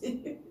hands.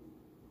 Thank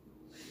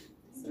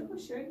you for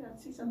sharing that.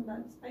 See,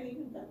 sometimes I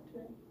needed that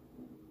today.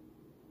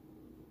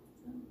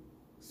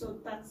 So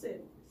that's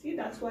it. See,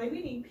 that's why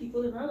we need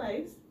people in our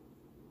lives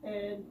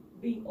and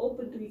being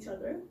open to each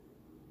other.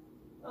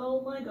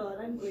 Oh my God,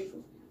 I'm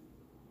grateful.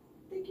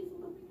 Thank you for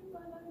coming in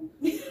my life.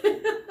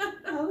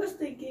 I was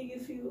thinking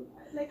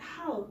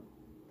how?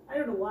 I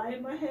don't know why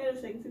in my head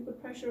it's like if you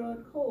put pressure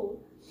on coal,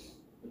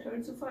 it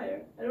turns to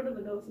fire. I don't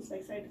even know if it's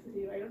like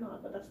scientifically right or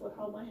not, but that's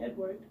how my head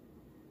worked.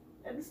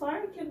 And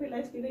fire can be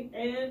life-giving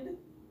and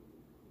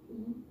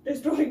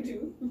destroying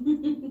too.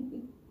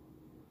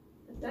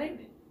 A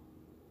diamond.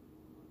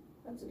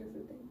 That's a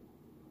different thing.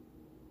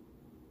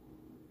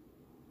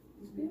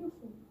 It's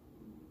beautiful.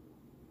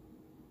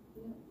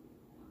 Yeah.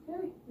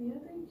 Okay. Yeah,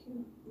 thank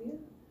you. Yeah.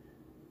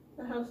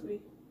 That helps me.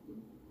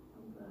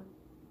 I'm glad.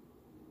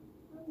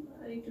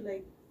 I need to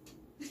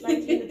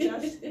slightly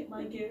adjust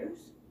my gears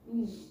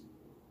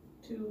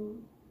to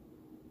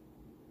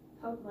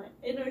help my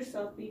inner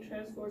self be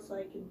transformed so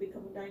I can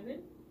become a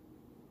diamond.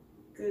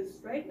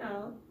 Because right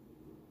now,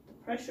 the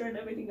pressure and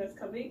everything that's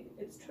coming,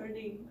 it's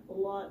turning a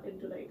lot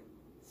into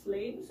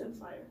flames and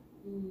fire.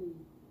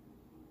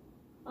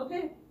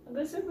 Okay, I'm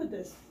gonna sit with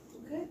this.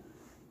 Okay.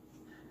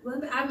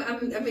 Well,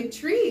 I'm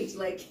intrigued.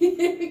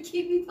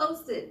 Keep me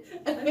posted.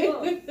 I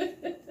will.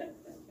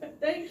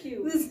 Thank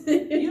you.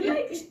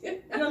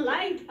 You're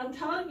light. I'm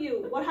telling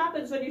you, what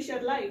happens when you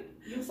shed light?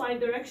 You find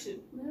direction.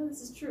 No,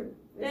 this is true.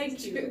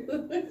 Thank you.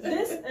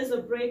 This is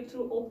a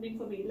breakthrough opening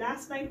for me.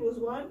 Last night was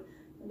one,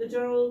 and the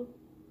journal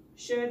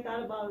shared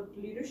that about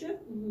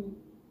leadership,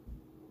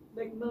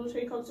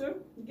 military culture,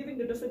 giving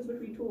the difference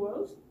between two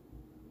worlds.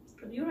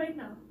 And you right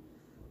now,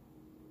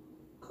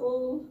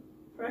 cold,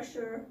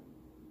 pressure,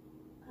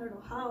 I don't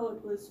know how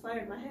it was fire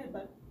in my head,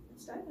 but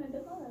it's time I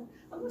did all that.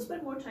 I'm going to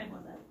spend more time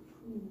on that.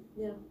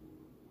 Yeah.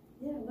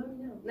 Yeah, let me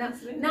know.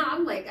 Now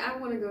I'm I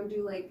want to go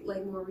do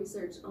more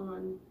research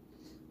on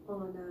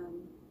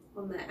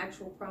the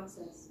actual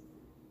process.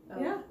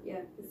 Yeah.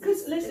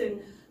 Because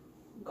listen,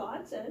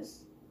 God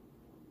says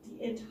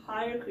the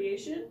entire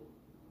creation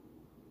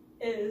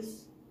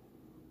is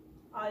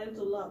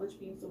ayatullah, which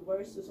means the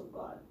verses of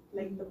God,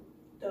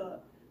 the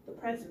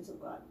presence of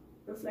God,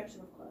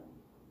 reflection of God.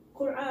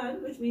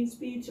 Quran, which means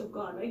speech of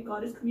God, right?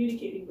 God is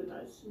communicating with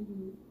us.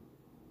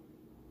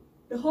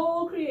 The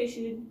whole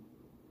creation,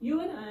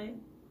 you and I,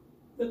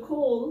 the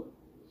coal,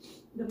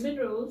 the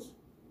minerals,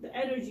 the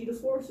energy, the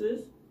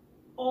forces,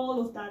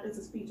 all of that is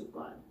a speech of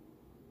God.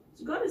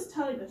 So God is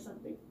telling us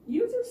something.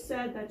 You just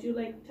said that you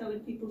like telling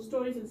people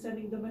stories and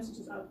sending the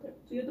messages out there.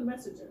 So you're the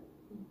messenger.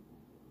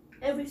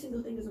 Every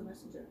single thing is a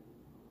messenger.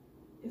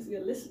 If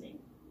you're listening,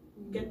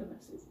 get the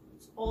message.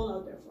 It's all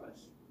out there for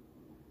us.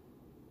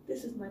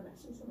 This is my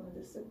message. I'm going to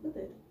just sit with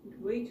it.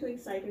 I'm way too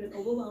excited and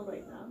overwhelmed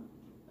right now.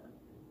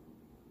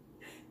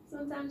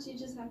 Sometimes you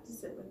just have to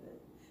sit with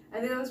it. I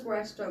think that's where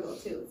I struggle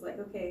too. It's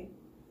okay,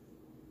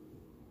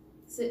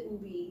 sit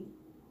and be.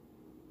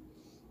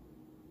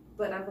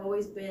 But I've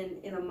always been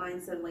in a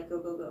mindset go,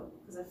 go, go.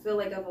 Because I feel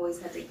like I've always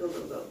had to go,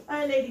 go, go.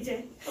 Hi, Lady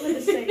J. I'm going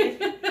to say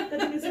it. The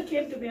thing is, it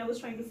came to me. I was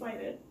trying to fight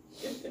it.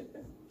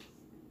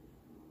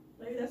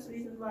 Maybe that's the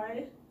reason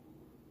why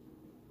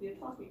we're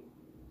talking.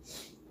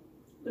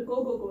 The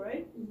go, go, go,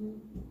 right?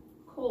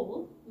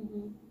 Coal,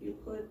 you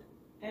put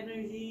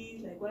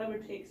energy, whatever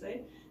it takes,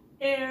 right?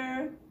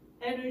 Air,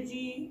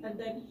 energy, and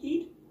then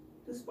heat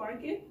to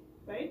spark it,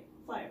 right?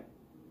 Fire.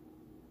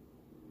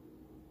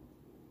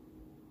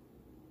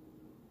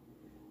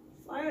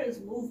 is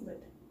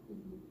movement.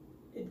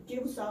 It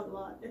gives out a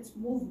lot. It's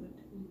movement.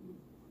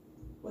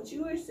 What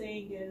you are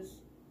saying is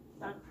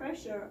that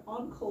pressure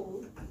on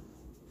cold,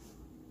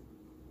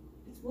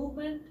 it's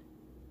movement.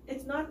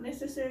 It's not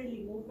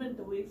necessarily movement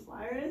the way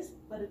fire is,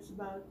 but it's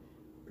about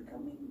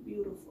becoming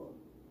beautiful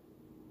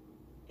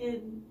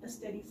in a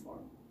steady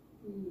form.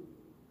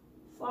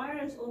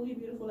 Fire is only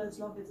beautiful as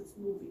long as it's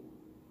moving.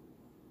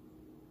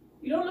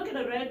 You don't look at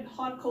a red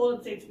hot coal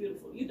and say it's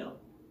beautiful. You don't.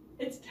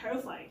 It's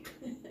terrifying.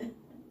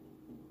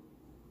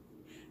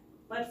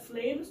 But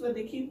flames, when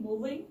they keep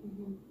moving,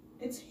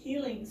 it's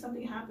healing.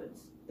 Something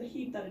happens. The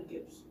heat that it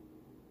gives.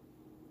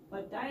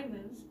 But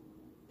diamonds,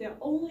 they're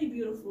only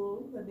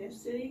beautiful when they're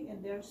sitting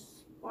and they're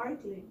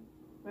sparkling,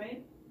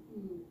 right?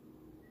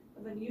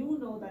 And when you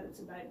know that it's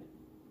a diamond.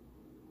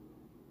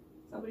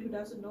 Somebody who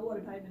doesn't know what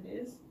a diamond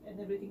is and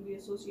everything we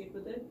associate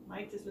with it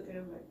might just look at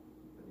it like,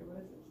 okay, what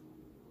is this?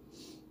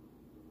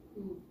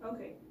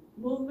 Okay,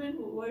 movement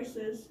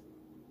versus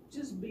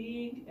just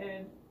being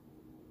and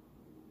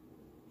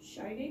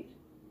shining,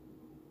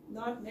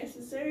 not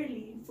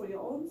necessarily for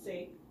your own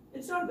sake.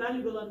 It's not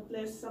valuable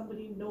unless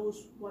somebody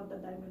knows what the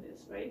diamond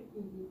is, right?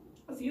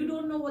 If you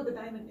don't know what the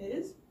diamond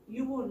is,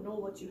 you won't know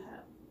what you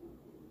have.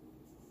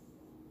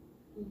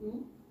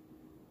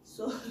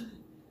 So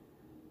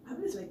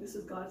I'm just like, this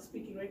is God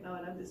speaking right now,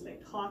 and I'm just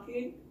like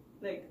talking.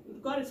 Like,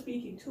 God is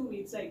speaking to me.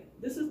 It's like,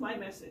 this is my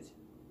message.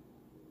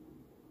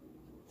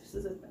 This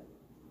is it.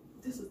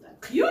 This is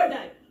that. You're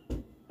that.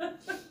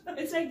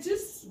 It's like,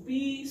 just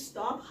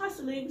stop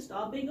hustling,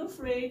 stop being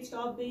afraid,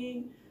 stop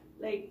being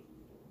like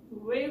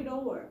waved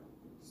over.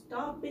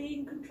 Stop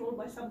being controlled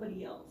by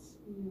somebody else.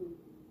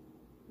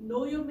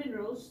 Know your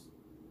minerals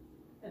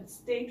and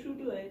stay true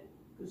to it,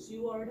 because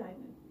you are a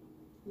diamond.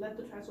 Let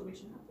the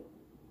transformation happen.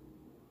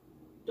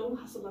 Don't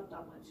hustle up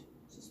that much.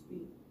 Just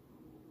be.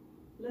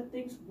 Let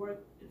things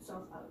work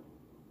itself out.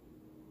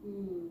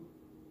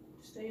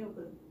 Stay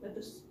open. Let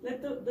the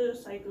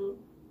cycle,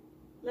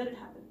 let it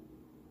happen.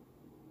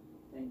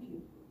 Thank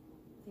you.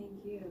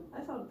 Thank you.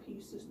 I found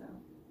peace just now.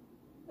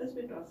 That's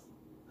been rough.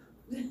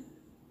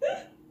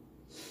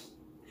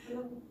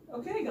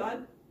 Okay,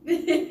 God.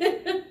 Thank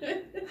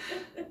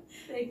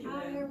you, How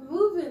man. you're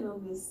moving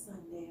on this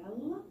Sunday. I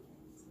love it.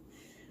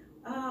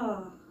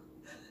 Oh,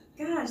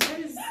 gosh,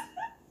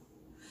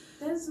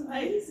 that's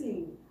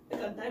amazing. I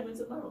got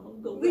diamonds in my room.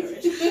 I'm gonna go wear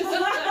it.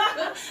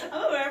 I'm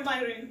gonna wear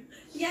my ring.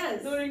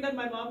 Yes. The ring that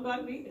my mom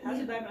got me. It has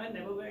a diamond. I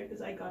never wear it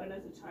because I got it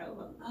as a child,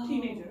 a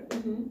teenager.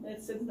 And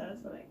since then,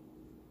 it's been like.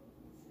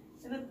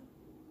 And then,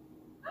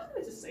 I'm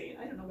gonna just say it.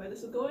 I don't know where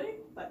this is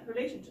going, but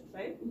relationships,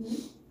 right?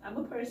 I'm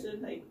a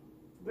person like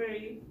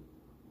very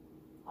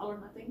all or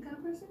nothing kind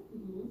of person,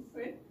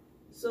 right?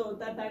 So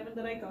that diamond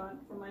that I got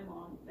from my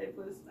mom, I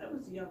was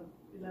young,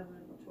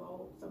 11 or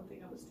 12,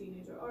 something. I was a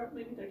teenager, or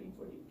maybe 13,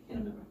 14. Can't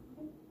remember.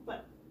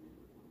 But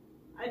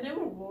I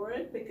never wore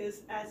it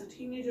because as a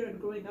teenager and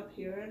growing up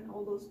here and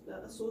all those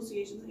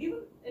associations,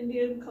 even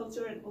Indian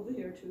culture and over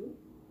here too,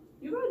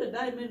 you wear the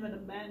diamond when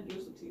a man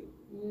gives it to you.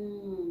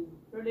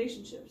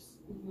 Relationships.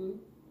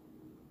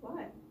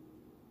 Why?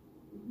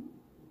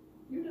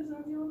 You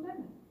deserve your own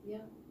diamond.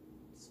 Yeah.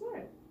 Swear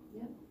it.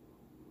 Yeah.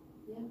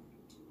 Yeah.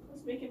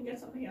 Let's make him get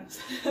something else.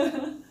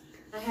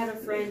 I had a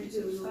friend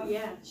who,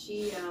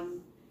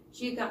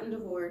 she had gotten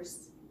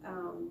divorced,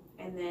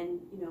 and then,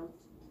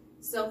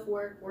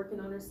 self-work, working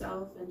on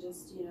herself, and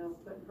just,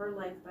 putting her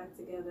life back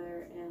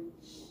together, and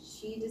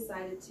she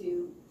decided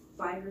to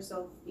buy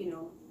herself,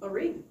 a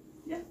ring.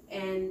 Yeah.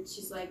 And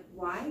she's like,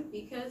 why?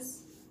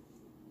 Because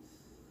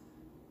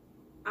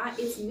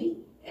it's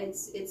me.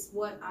 It's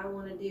what I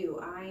want to do.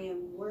 I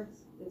am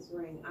worth this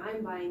ring.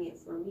 I'm buying it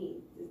for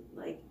me.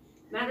 Like,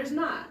 matters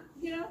not.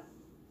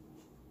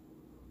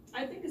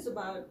 I think it's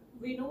about,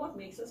 we know what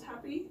makes us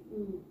happy,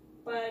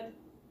 but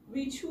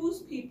we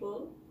choose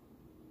people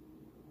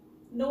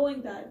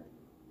knowing that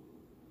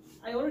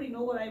I already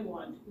know what I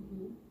want.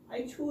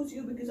 I choose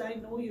you because I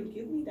know you'll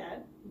give me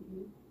that,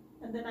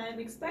 and then I am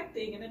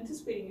expecting and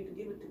anticipating you to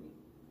give it to me.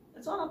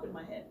 It's all up in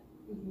my head.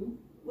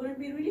 Wouldn't it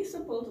be really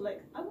simple to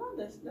like, I want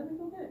this, let me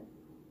go get it?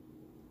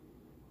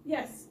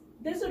 Yes,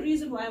 there's a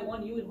reason why I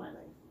want you in my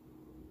life.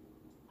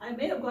 I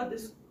may have got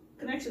these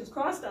connections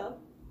crossed up,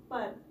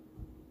 but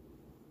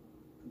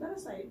put that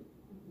aside.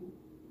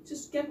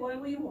 Just get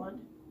whatever you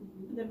want,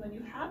 and then when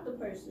you have the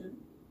person,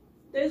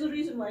 there's a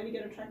reason why we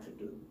get attracted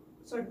to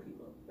certain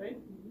people, right?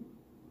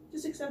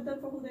 Just accept them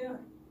for who they are.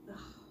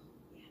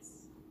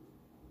 Yes.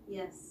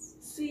 Yes.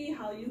 See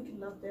how you can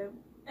love them,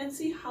 and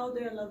see how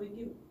they're loving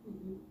you.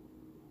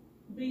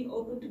 Being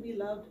open to be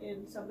loved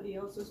in somebody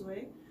else's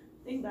way,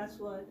 I think that's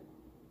what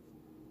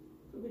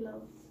to be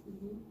loved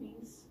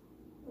means.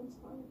 That's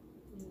hard.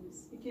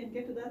 Yes. You can't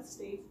get to that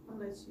stage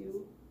unless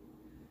you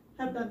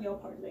have done your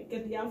part. Like,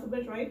 get the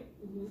alphabet right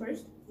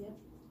first,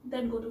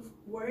 then go to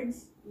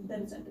words,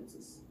 then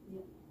sentences.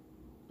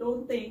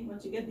 Don't think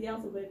once you get the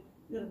alphabet,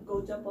 you're gonna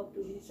go jump up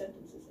to these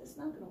sentences. It's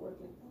not gonna work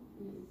like that.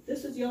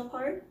 This is your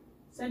part.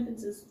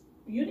 Sentences.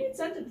 You need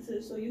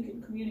sentences so you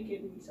can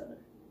communicate with each other.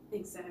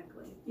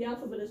 Exactly. The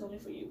alphabet is only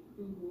for you.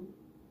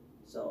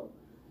 So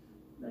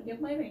I get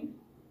my ring.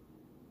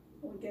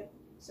 We'll get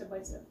step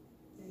by step.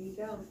 There you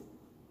go.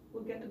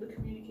 We'll get to the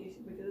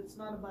communication because it's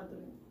not about the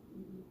ring.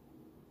 Mm-hmm.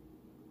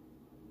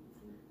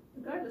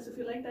 Regardless, if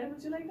you like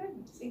diamonds, you like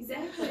diamonds.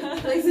 Exactly.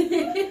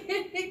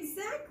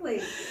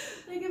 Exactly.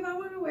 Like if I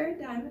want to wear a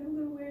diamond, I'm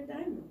going to wear a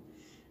diamond.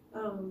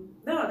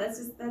 No,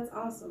 that's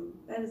awesome.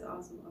 That is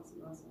awesome.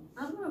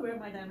 I'm gonna wear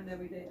my diamond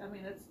every day. I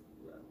mean, that's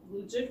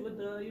legit with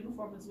the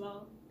uniform as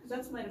well, because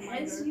that's my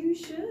reminder. As you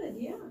should,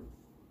 yeah.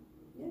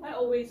 I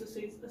always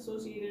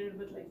associated it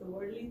with like the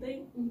worldly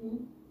thing.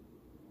 Mm-hmm.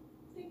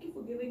 Thank you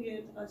for giving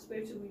it a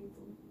spiritual meaning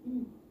for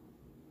me.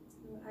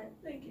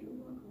 Thank you. You're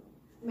welcome.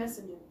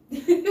 Messenger.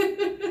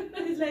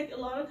 It's like a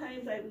lot of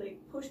times I've like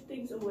pushed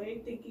things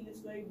away, thinking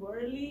it's very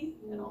worldly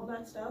and all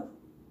that stuff.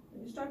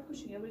 When you start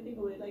pushing everything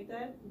away like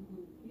that,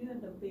 you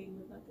end up being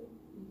with nothing.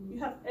 You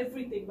have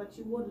everything, but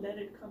you won't let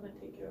it come and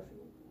take care of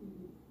you.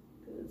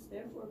 Because it's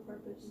there for a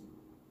purpose.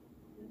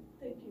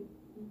 Thank you.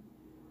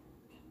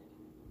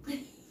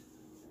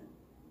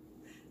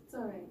 It's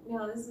alright.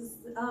 No, this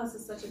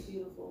is such a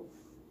beautiful,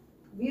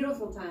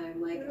 beautiful time.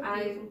 Like You're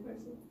a beautiful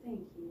person.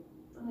 Thank you.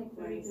 I like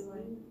Very that.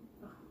 divine.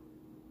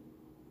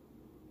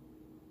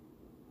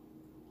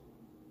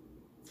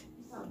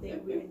 Oh, there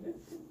we are.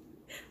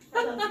 I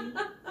love you.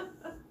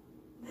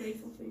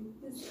 Grateful for you.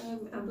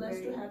 I'm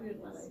blessed to have you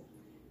in my life.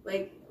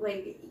 Like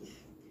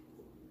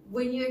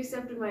when you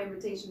accepted my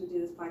invitation to do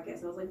this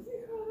podcast, I was like,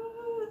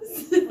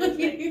 yes.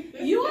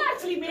 You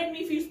actually made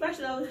me feel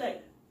special. I was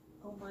like,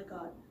 oh my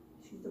god,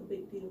 she's a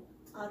big deal.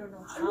 I don't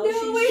know how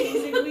she's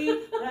choosing me.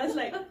 And I was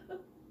like,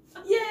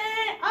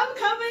 yeah, I'm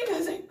coming. I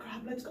was like,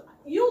 crap, let's go.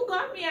 You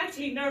got me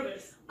actually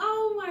nervous.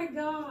 Oh my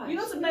god. You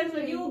know, sometimes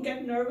when you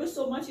get nervous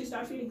so much, you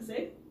start feeling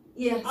sick.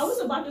 Yes. I was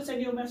about to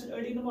send you a message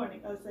early in the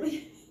morning. I was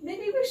like,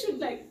 maybe we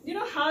should you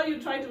know how you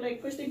try to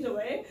push things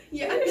away?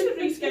 Yeah. Maybe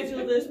we should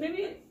reschedule this.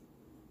 Maybe.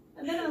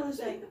 And then I was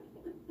like,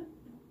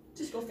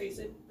 just go face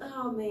it.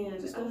 Oh man.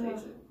 Just go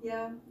face it.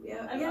 Yeah.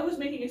 I was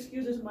making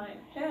excuses in my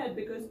head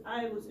because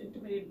I was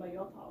intimidated by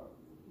your power.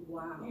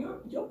 Wow.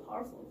 You're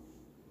powerful.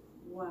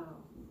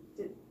 Wow.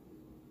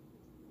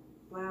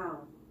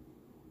 Wow.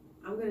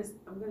 I'm gonna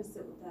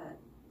sit with that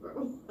for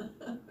a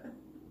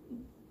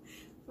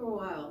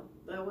while.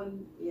 That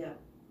one, yeah.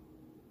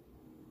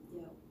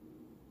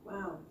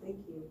 Wow,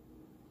 thank you.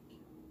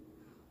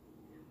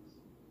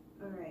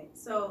 All right,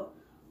 so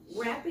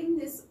wrapping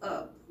this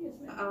up, Yes,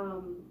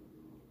 ma'am.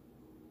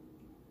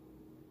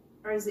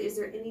 or is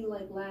there any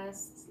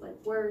last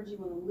words you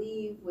want to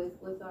leave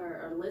with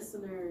our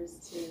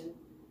listeners, to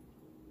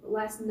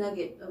last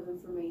nugget of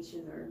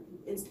information or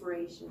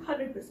inspiration?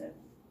 100%.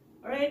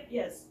 All right.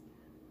 Yes.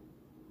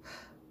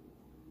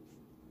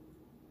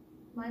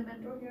 My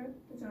mentor here,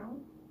 the general,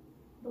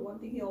 the one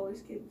thing he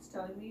always keeps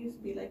telling me is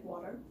be like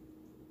water.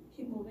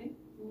 Keep moving.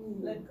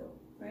 Let go.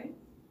 Right?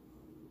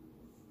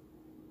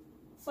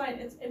 Fine.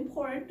 It's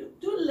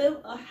important to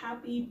live a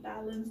happy,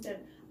 balanced, and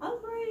I'm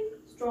a very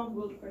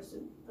strong-willed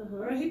person.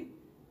 Right?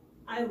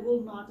 I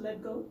will not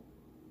let go.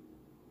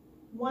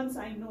 Once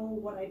I know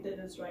what I did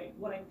is right,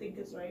 what I think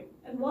is right,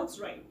 and what's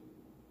right.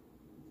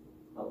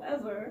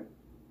 However,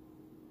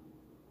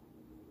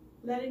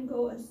 letting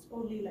go is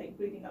only like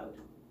breathing out.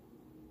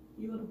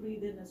 You want to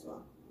breathe in as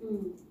well.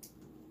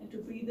 And to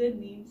breathe in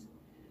means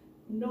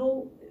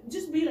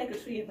just be like a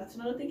tree. And that's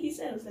another thing he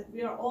said. It's like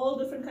we are all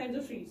different kinds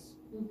of trees.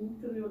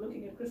 Because we were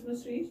looking at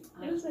Christmas trees.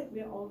 And it's like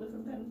we are all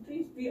different kinds of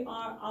trees. We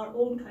are our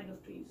own kind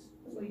of trees.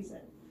 That's what he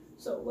said.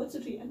 So what's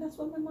a tree? And that's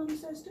what my mom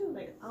says too.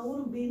 Like, I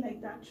want to be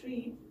like that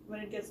tree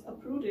when it gets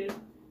uprooted,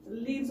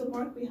 leaves a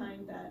mark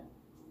behind that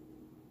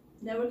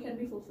never can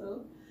be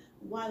fulfilled.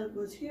 While it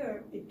was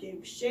here, it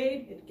gave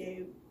shade, it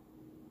gave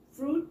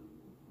fruit.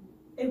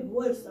 It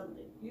was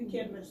something. You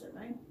can't miss it,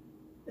 right?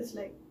 It's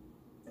like,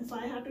 if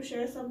I had to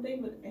share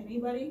something with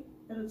anybody,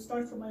 and it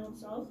starts from my own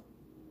self,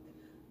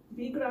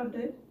 be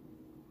grounded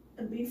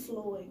and be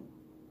flowing.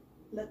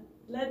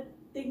 Let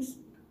things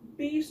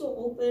be so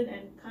open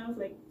and kind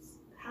of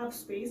have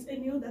space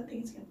in you that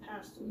things can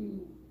pass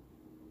through.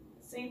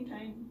 At the same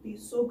time, be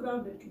so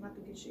grounded that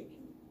nothing can shake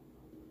you.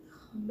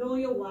 Know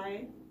your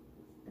why,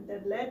 and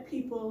then let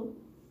people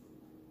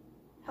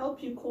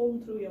help you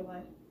comb through your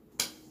why.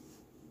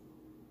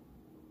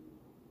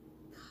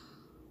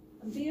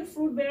 And be a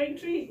fruit-bearing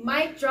tree.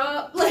 Mic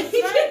drop.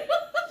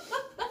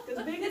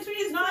 Because being a tree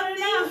is not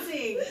enough.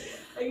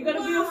 You gotta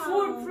be a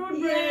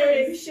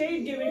fruit-bearing,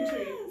 shade-giving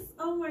tree.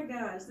 Oh my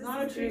gosh.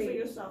 Not a tree for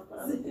yourself, but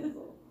other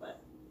people.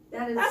 But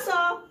that's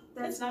all.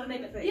 It's not a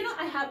negative. You know,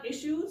 I have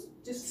issues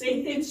just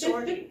saying things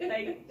shortly.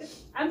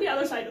 I'm the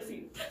other side of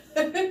you.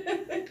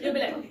 You'll be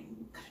like, okay,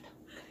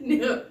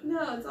 no,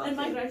 it's all in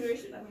my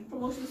graduation,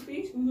 promotion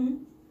speech,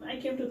 I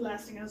came to the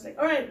last thing. I was like,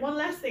 all right, one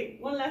last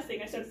thing.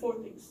 I said 4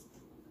 things.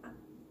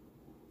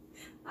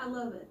 I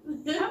love it.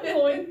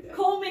 I'm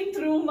combing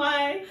through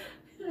my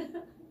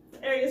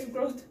areas of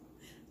growth.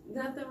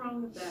 Nothing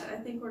wrong with that. I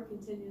think we're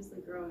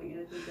continuously growing,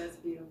 and I think that's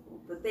beautiful.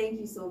 But thank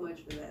you so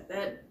much for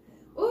that.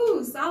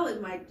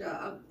 Solid mic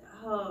drop.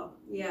 Oh,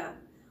 yeah.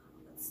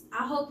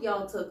 I hope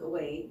y'all took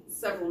away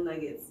several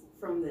nuggets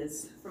from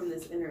this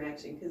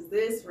interaction, because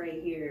this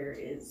right here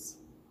is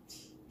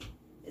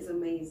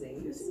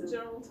amazing. Using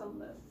General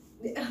Tumblr.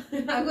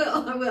 I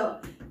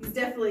will. He's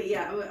definitely,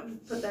 I'm gonna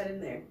put that in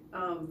there,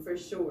 for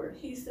sure.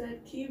 He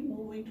said, keep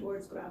moving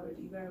towards gravity,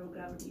 wherever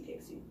gravity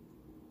takes you.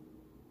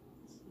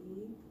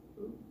 Keep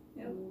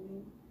Yep.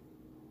 moving.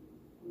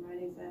 I'm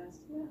writing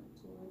fast. Yeah.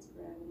 Towards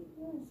gravity.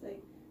 Yeah, it's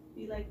like,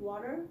 be like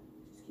water,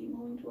 just keep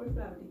moving towards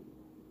gravity.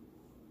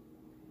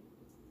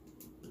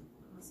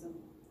 Awesome.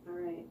 All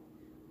right.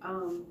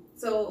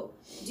 So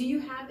do you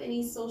have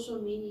any social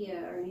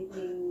media or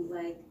anything,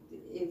 like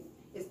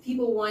if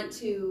people want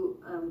to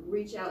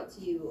reach out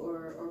to you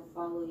or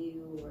follow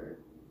you or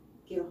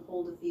get a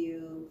hold of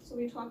you? So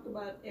we talked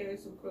about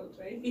areas of growth,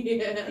 right?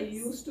 Yes. I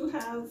used to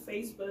have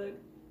Facebook.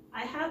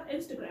 I have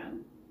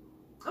Instagram.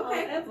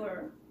 Okay.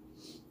 However,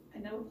 I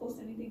never post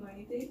anything or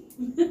anything.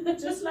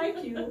 Just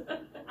like you,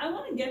 I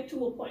want to get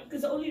to a point,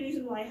 because the only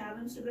reason why I have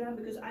Instagram,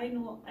 because I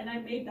know, and I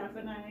made that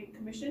when I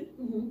commissioned,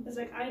 Mm-hmm. it's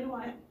like, I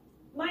know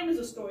mine is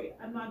a story.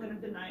 I'm not going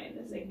to deny it.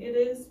 It's like, it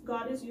is,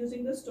 God is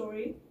using the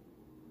story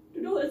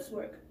to do its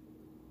work.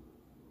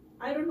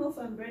 I don't know if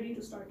I'm ready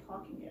to start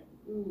talking yet.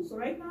 Mm-hmm. So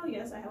right now,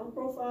 yes, I have a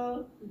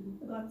profile.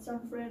 Mm-hmm. I got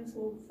some friends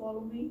who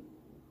follow me,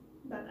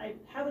 but I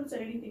haven't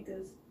said anything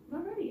because I'm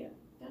not ready yet.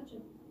 Gotcha.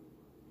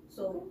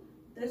 So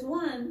there's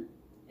one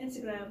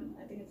Instagram,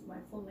 I think it's my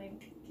full name,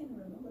 can't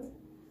remember.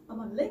 I'm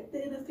on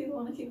LinkedIn if people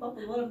want to keep up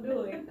with what I'm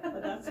doing,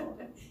 but that's all.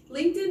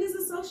 LinkedIn is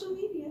a social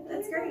media.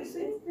 That's Yeah, great. see?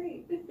 That's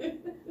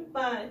great.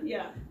 But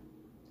yeah,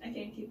 I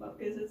can't keep up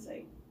because it's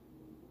like,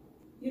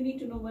 you need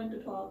to know when to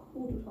talk,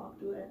 who to talk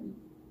to, and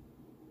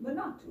when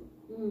not to.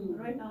 Mm. And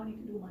right now I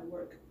need to do my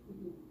work.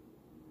 Mhm.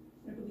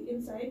 I have to be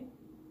inside,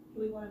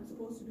 doing what I'm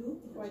supposed to do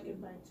before I can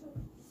branch out.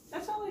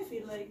 That's how I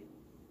feel like.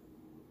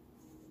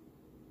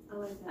 I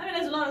like I that. mean,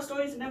 there's a lot of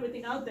stories and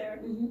everything out there.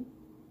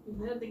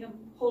 Mm-hmm. I don't think I'm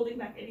holding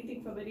back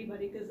anything from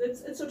anybody because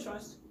it's a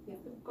trust. Yeah.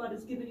 If God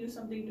has given you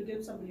something to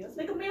give somebody else,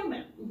 like a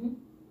mailman Mm-hmm.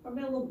 or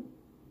mailwoman,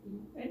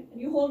 Mhm. right?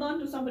 And you hold on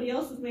to somebody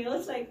else's mail.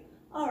 It's like,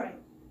 all right.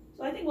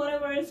 So I think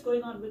whatever is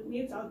going on with me,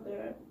 it's out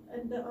there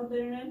and on the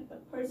internet.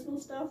 But personal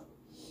stuff,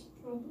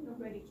 I'm not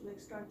ready to like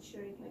start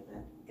sharing like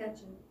that.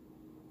 Gotcha.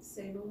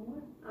 Say no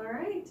more. All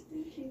right.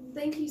 Thank you.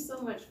 Thank you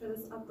so much for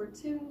this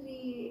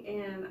opportunity,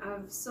 and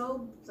I'm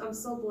so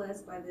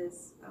blessed by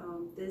this.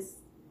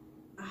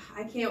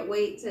 I can't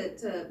wait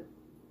to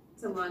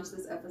launch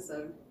this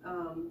episode.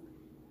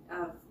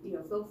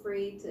 Feel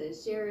free to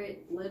share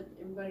it. Let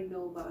everybody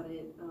know about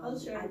it. I'll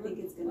share I it think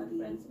with it's gonna my be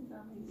friends and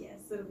family. yes,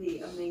 it'll be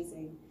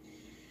amazing.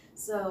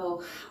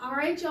 So, all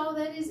right, y'all,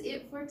 that is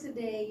it for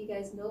today. You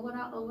guys know what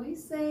I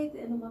always say at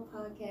the end of my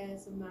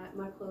podcast and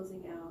my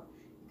closing out.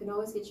 You can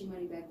always get your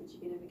money back, but you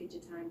can never get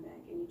your time back.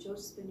 And you chose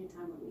to spend your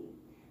time with me.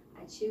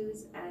 I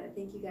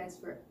thank you guys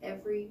for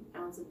every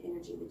ounce of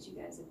energy that you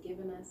guys have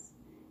given us.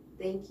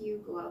 Thank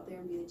you. Go out there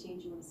and be the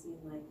change you want to see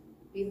in life.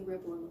 Be the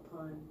ripple in the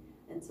pond.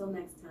 Until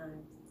next time.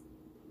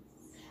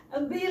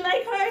 And be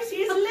like her,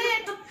 she's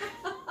lit.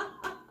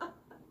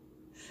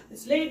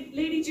 It's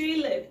Lady J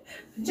lit.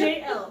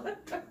 JL.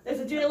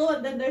 There's a JLO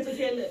and then there's a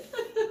J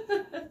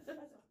lit.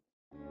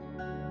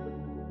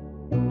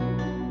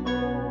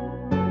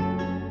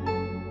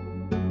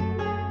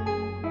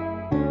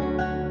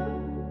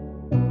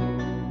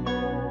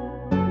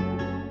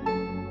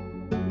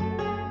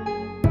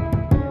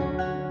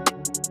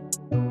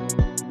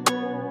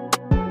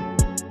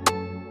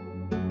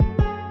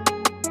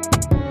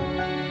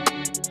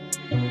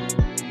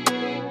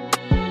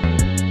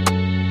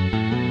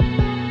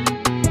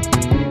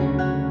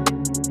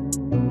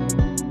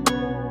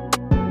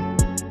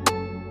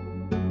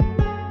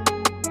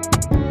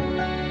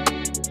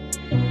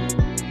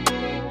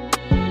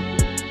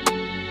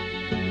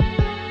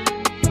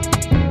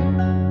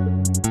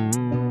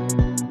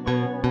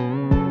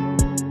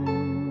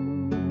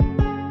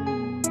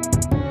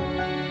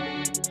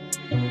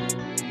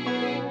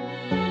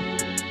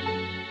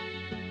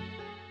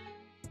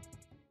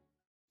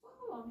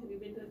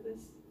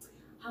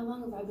 How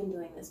long have I been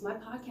doing this? My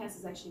podcast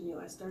is actually new.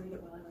 I started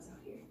it while I was out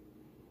here.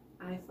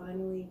 I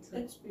finally took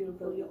It's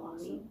beautiful. You're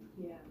awesome.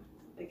 Yeah.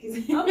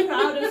 I'm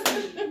proud of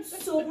you. I'm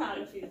so proud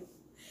of you.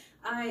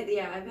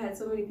 I've had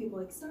so many people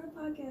like, start a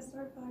podcast.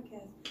 I was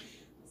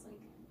like,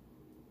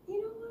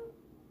 you know what?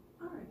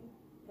 All right.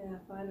 And I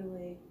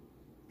finally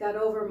got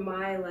over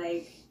my,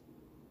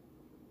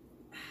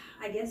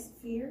 I guess,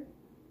 fear.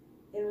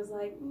 And was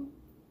like,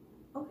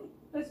 okay,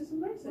 Let's just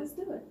embrace let's it.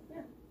 do it.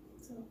 Yeah.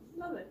 So,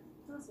 Love it.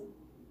 awesome.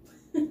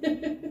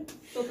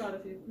 So proud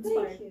of you.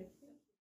 Inspired. Thank you.